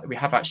and the fact that we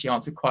have actually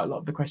answered quite a lot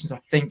of the questions, I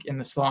think, in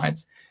the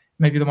slides,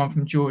 maybe the one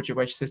from Georgia,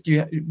 where she says,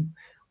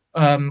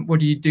 what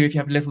do you do if you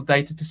have little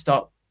data to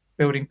start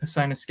building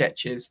persona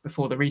sketches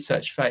before the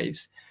research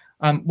phase?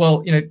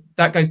 Well,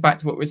 that goes back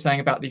to what we're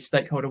saying about these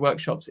stakeholder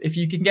workshops. If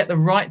you can get the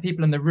right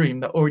people in the room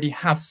that already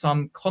have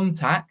some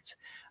contact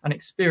and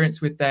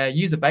experience with their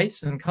user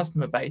base and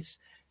customer base,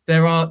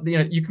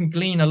 you can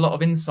glean a lot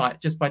of insight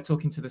just by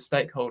talking to the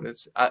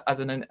stakeholders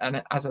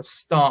as a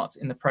start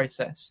in the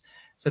process.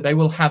 So they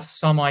will have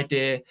some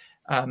idea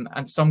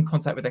and some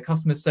contact with their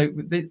customers. So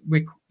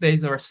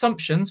these are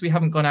assumptions. We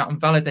haven't gone out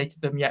and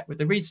validated them yet with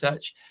the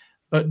research,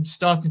 but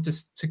starting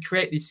to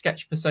create these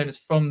sketch personas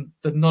from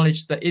the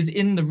knowledge that is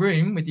in the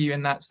room with you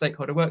in that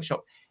stakeholder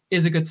workshop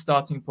is a good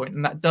starting point,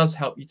 and that does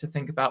help you to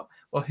think about,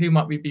 well, who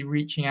might we be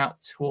reaching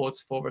out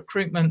towards for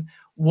recruitment?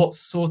 What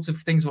sorts of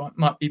things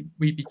might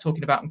we be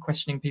talking about and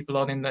questioning people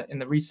on in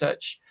the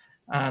research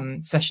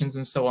sessions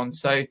and so on.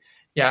 So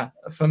yeah,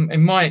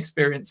 in my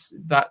experience,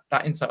 that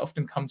insight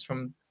often comes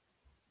from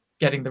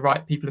getting the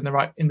right people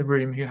in the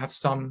room who have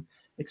some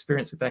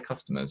experience with their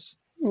customers.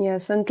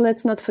 Yes, and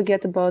let's not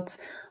forget about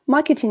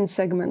marketing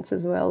segments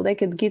as well. They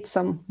could get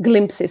some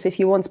glimpses if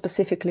you want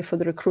specifically for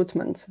the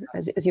recruitment,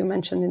 as you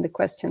mentioned in the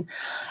question.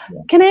 Yeah.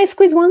 Can I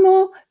squeeze one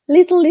more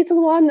little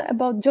one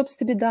about jobs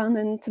to be done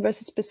and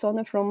versus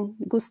persona from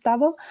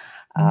Gustavo?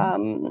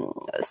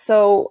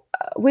 So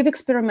we've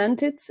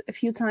experimented a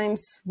few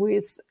times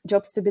with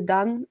jobs to be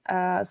done.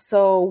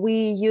 So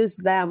we use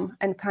them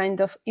and kind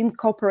of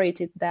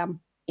incorporated them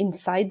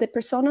inside the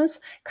personas,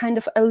 kind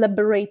of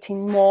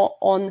elaborating more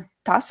on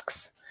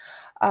tasks,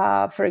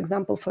 for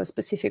example, for a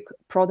specific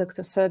product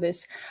or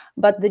service.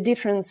 But the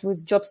difference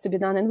with jobs to be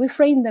done, and we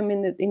frame them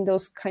in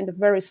those kind of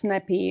very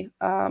snappy,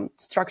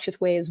 structured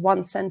ways,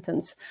 one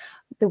sentence,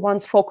 the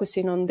ones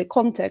focusing on the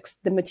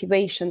context, the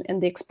motivation,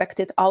 and the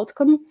expected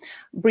outcome,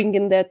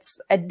 bringing that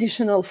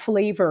additional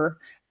flavor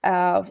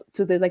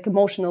to the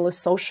emotional or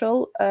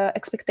social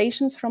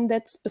expectations from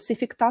that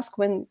specific task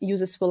when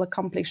users will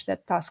accomplish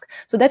that task.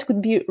 So that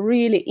could be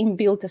really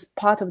inbuilt as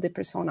part of the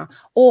persona.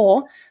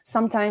 Or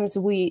sometimes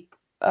we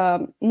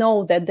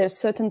know that there's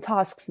certain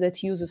tasks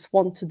that users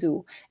want to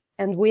do,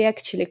 and we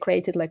actually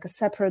created a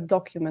separate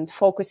document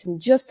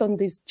focusing just on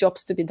these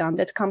jobs to be done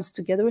that comes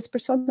together with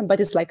persona, but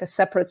it's like a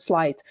separate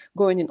slide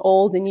going in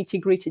all the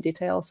nitty-gritty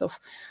details of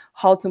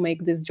how to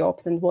make these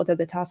jobs and what are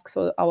the tasks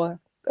for our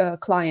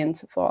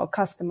client, for our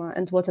customer,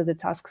 and what are the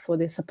tasks for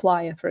the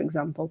supplier, for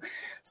example.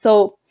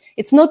 So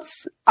it's not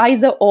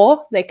either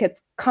or, they could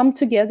come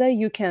together.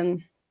 You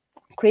can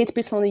create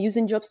persona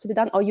using jobs to be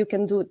done, or you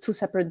can do two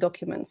separate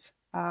documents,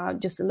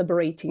 just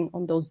elaborating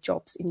on those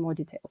jobs in more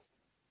details.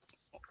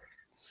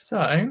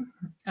 So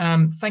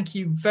thank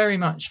you very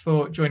much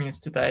for joining us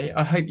today.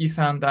 I hope you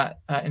found that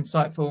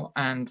insightful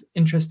and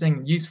interesting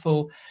and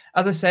useful.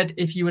 As I said,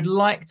 if you would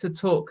like to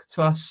talk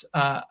to us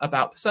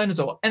about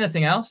personas or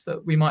anything else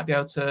that we might be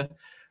able to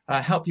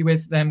help you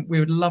with, then we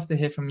would love to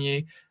hear from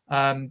you.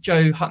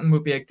 Joe Hutton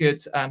would be a good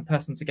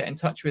person to get in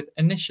touch with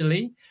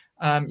initially.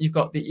 You've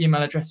got the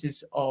email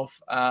addresses of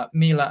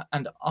Mila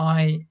and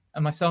I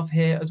and myself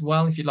here as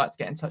well. If you'd like to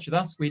get in touch with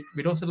us,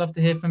 we'd also love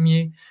to hear from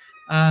you.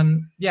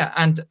 Yeah,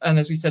 and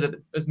as we said,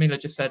 as Mila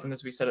just said, and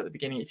as we said at the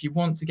beginning, if you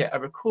want to get a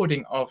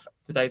recording of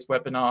today's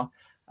webinar,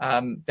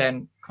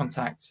 then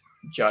contact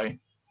Joe.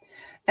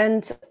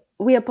 And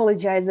we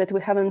apologize that we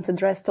haven't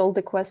addressed all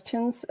the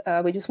questions.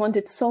 We just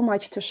wanted so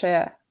much to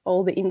share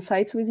all the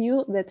insights with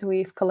you that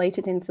we've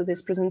collated into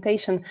this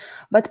presentation.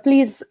 But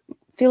please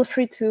feel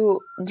free to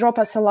drop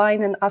us a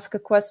line and ask a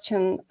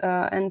question,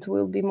 and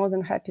we'll be more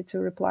than happy to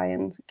reply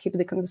and keep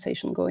the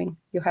conversation going.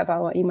 You have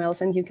our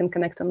emails, and you can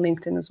connect on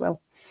LinkedIn as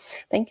well.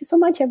 Thank you so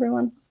much,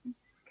 everyone.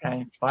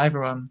 Okay, bye,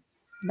 everyone.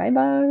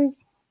 Bye-bye.